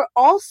 But we're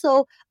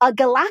also a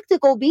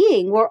galactical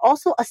being. We're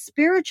also a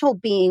spiritual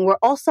being. We're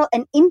also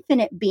an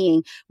infinite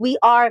being. We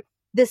are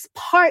this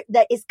part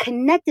that is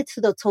connected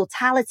to the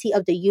totality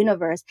of the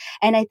universe.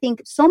 And I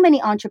think so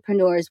many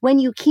entrepreneurs, when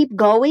you keep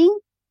going,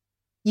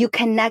 you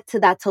connect to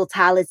that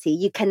totality.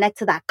 You connect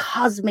to that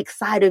cosmic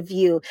side of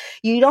you.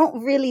 You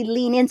don't really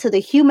lean into the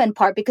human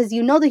part because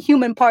you know the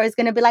human part is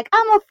going to be like,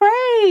 I'm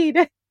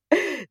afraid.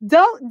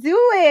 Don't do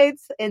it.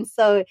 And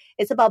so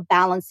it's about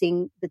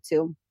balancing the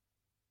two.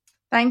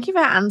 Thank you for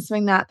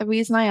answering that. The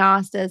reason I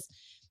asked is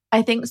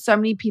I think so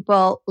many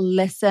people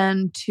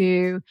listen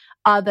to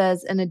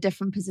others in a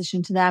different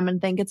position to them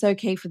and think it's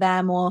okay for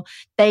them, or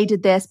they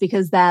did this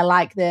because they're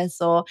like this,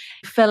 or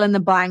fill in the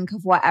blank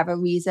of whatever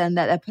reason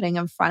that they're putting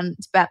in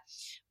front. But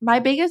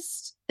my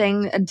biggest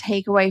thing and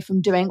takeaway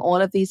from doing all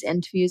of these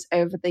interviews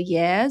over the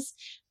years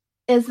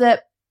is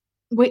that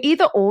we're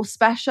either all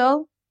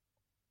special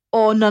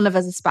or none of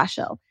us are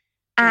special.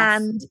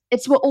 And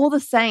we're all the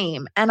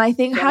same. And I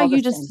think how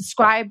you just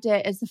described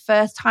it is the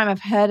first time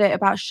I've heard it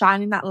about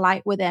shining that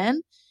light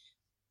within.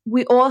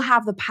 We all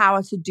have the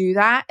power to do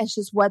that. It's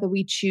just whether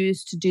we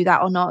choose to do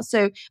that or not.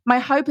 So my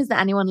hope is that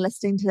anyone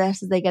listening to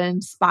this, as they get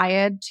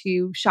inspired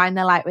to shine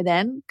their light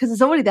within, because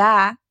it's already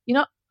there. You're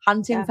not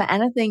hunting for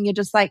anything. You're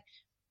just like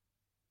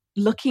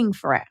looking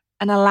for it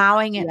and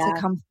allowing it to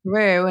come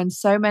through. And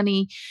so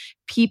many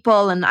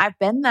people, and I've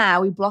been there,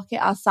 we block it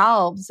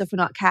ourselves if we're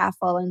not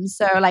careful. And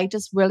so like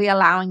just really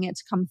allowing it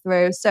to come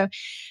through. So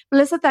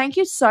Melissa, thank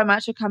you so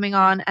much for coming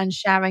on and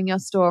sharing your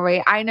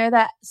story. I know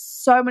that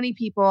so many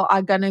people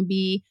are going to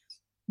be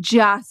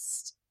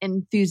just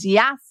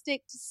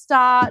enthusiastic to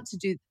start, to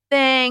do the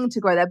thing, to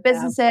grow their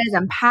businesses,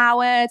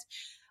 empowered.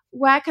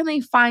 Where can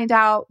they find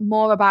out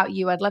more about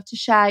you? I'd love to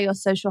share your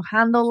social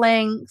handle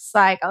links.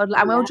 I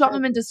will drop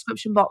them in the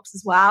description box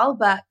as well,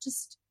 but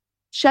just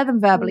share them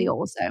verbally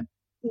also.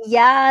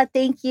 Yeah,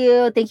 thank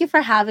you. Thank you for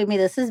having me.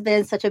 This has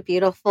been such a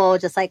beautiful,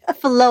 just like a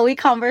flowy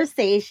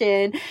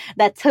conversation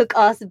that took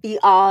us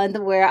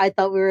beyond where I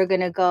thought we were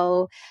going to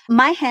go.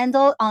 My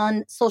handle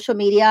on social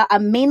media,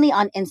 I'm mainly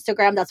on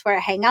Instagram. That's where I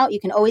hang out. You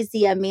can always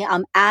DM me.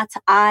 I'm at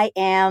I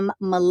am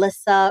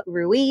Melissa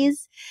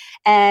Ruiz.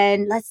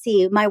 And let's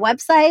see, my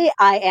website,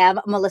 I am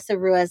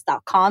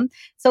melissaruiz.com.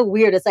 So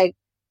weird. It's like,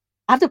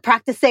 I have to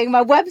practice saying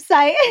my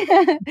website.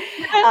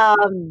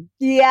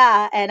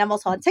 And I'm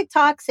also on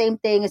TikTok. Same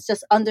thing. It's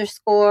just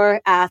 _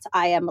 at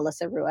I am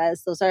Melissa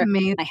Ruiz. Those are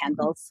my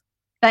handles.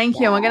 Thank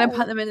you. We're going to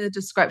put them in the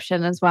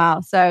description as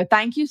well. So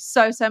thank you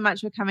so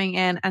much for coming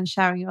in and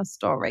sharing your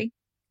story.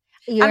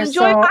 And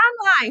enjoy van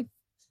life.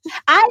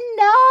 I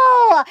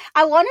know.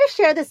 I want to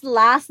share this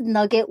last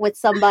nugget with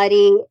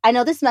somebody. I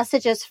know this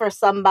message is for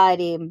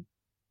somebody.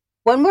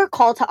 When we're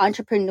called to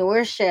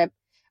entrepreneurship,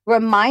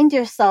 remind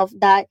yourself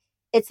that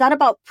it's not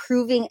about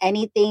proving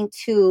anything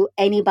to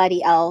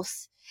anybody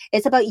else.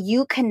 It's about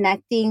you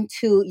connecting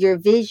to your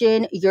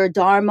vision, your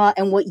dharma,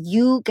 and what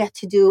you get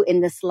to do in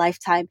this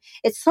lifetime.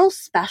 It's so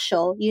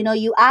special. You know,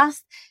 you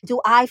asked,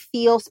 do I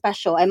feel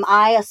special? Am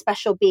I a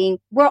special being?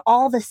 We're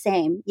all the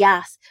same,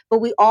 yes, but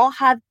we all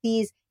have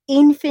these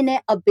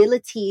infinite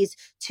abilities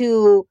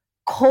to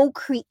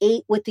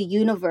co-create with the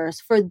universe.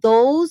 For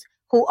those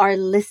who are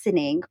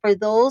listening, for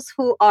those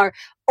who are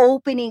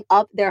opening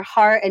up their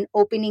heart and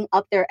opening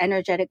up their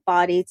energetic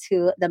body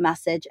to the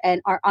message. And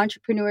our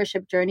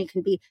entrepreneurship journey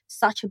can be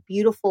such a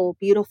beautiful,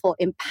 beautiful,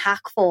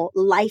 impactful,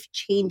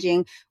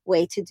 life-changing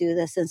way to do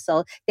this. And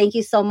so thank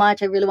you so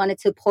much. I really wanted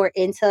to pour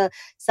into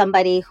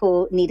somebody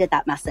who needed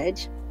that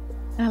message.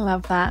 I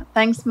love that.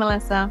 Thanks,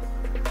 Melissa.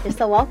 You're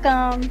so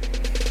welcome.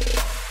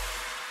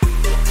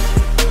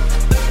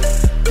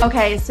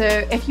 Okay, so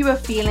if you were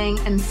feeling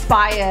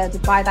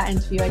inspired by that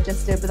interview I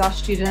just did with our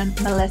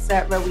student,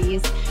 Melissa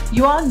Ruiz,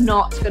 you are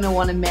not going to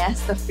want to miss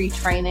the free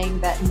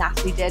training that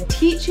Natalie did,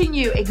 teaching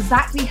you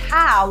exactly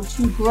how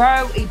to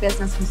grow a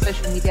business from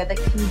social media that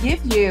can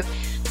give you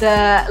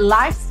the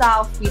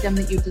lifestyle freedom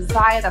that you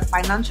desire, the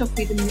financial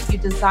freedom that you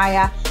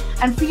desire,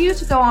 and for you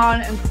to go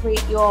on and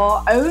create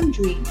your own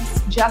dreams,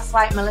 just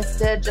like Melissa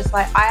did, just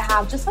like I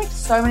have, just like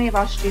so many of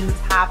our students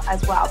have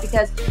as well.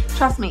 Because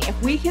trust me,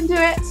 if we can do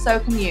it, so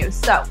can you.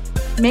 So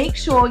make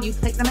sure you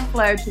click the link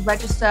below to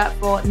register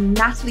for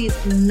Natalie's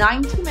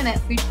 90-minute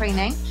free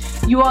training.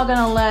 You are going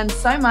to learn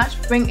so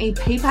much. Bring a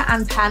paper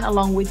and pen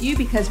along with you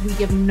because we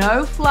give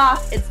no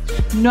fluff. It's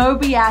no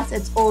BS.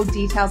 It's all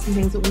details and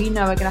things that we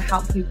know are going to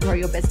help you grow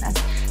your business.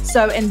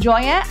 So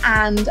enjoy it,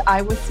 and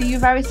I will see you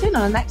very soon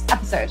on the next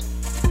episode.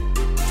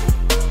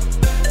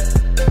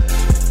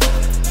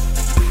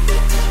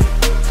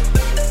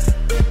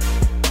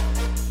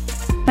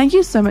 Thank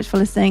you so much for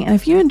listening. And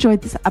if you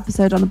enjoyed this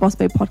episode on the Boss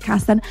Babe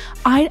podcast, then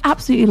I'd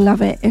absolutely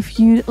love it if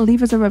you'd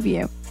leave us a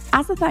review.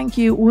 As a thank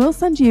you, we'll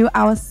send you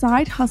our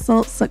Side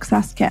Hustle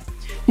Success Kit,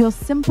 your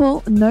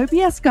simple, no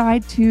BS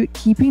guide to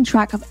keeping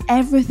track of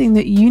everything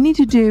that you need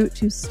to do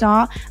to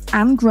start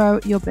and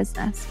grow your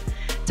business.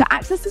 To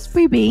access this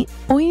freebie,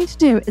 all you need to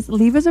do is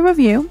leave us a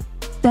review,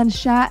 then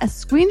share a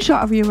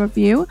screenshot of your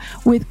review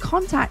with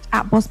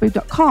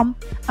contact@bossbabe.com,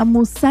 and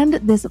we'll send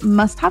this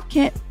must-have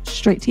kit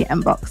straight to your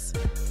inbox.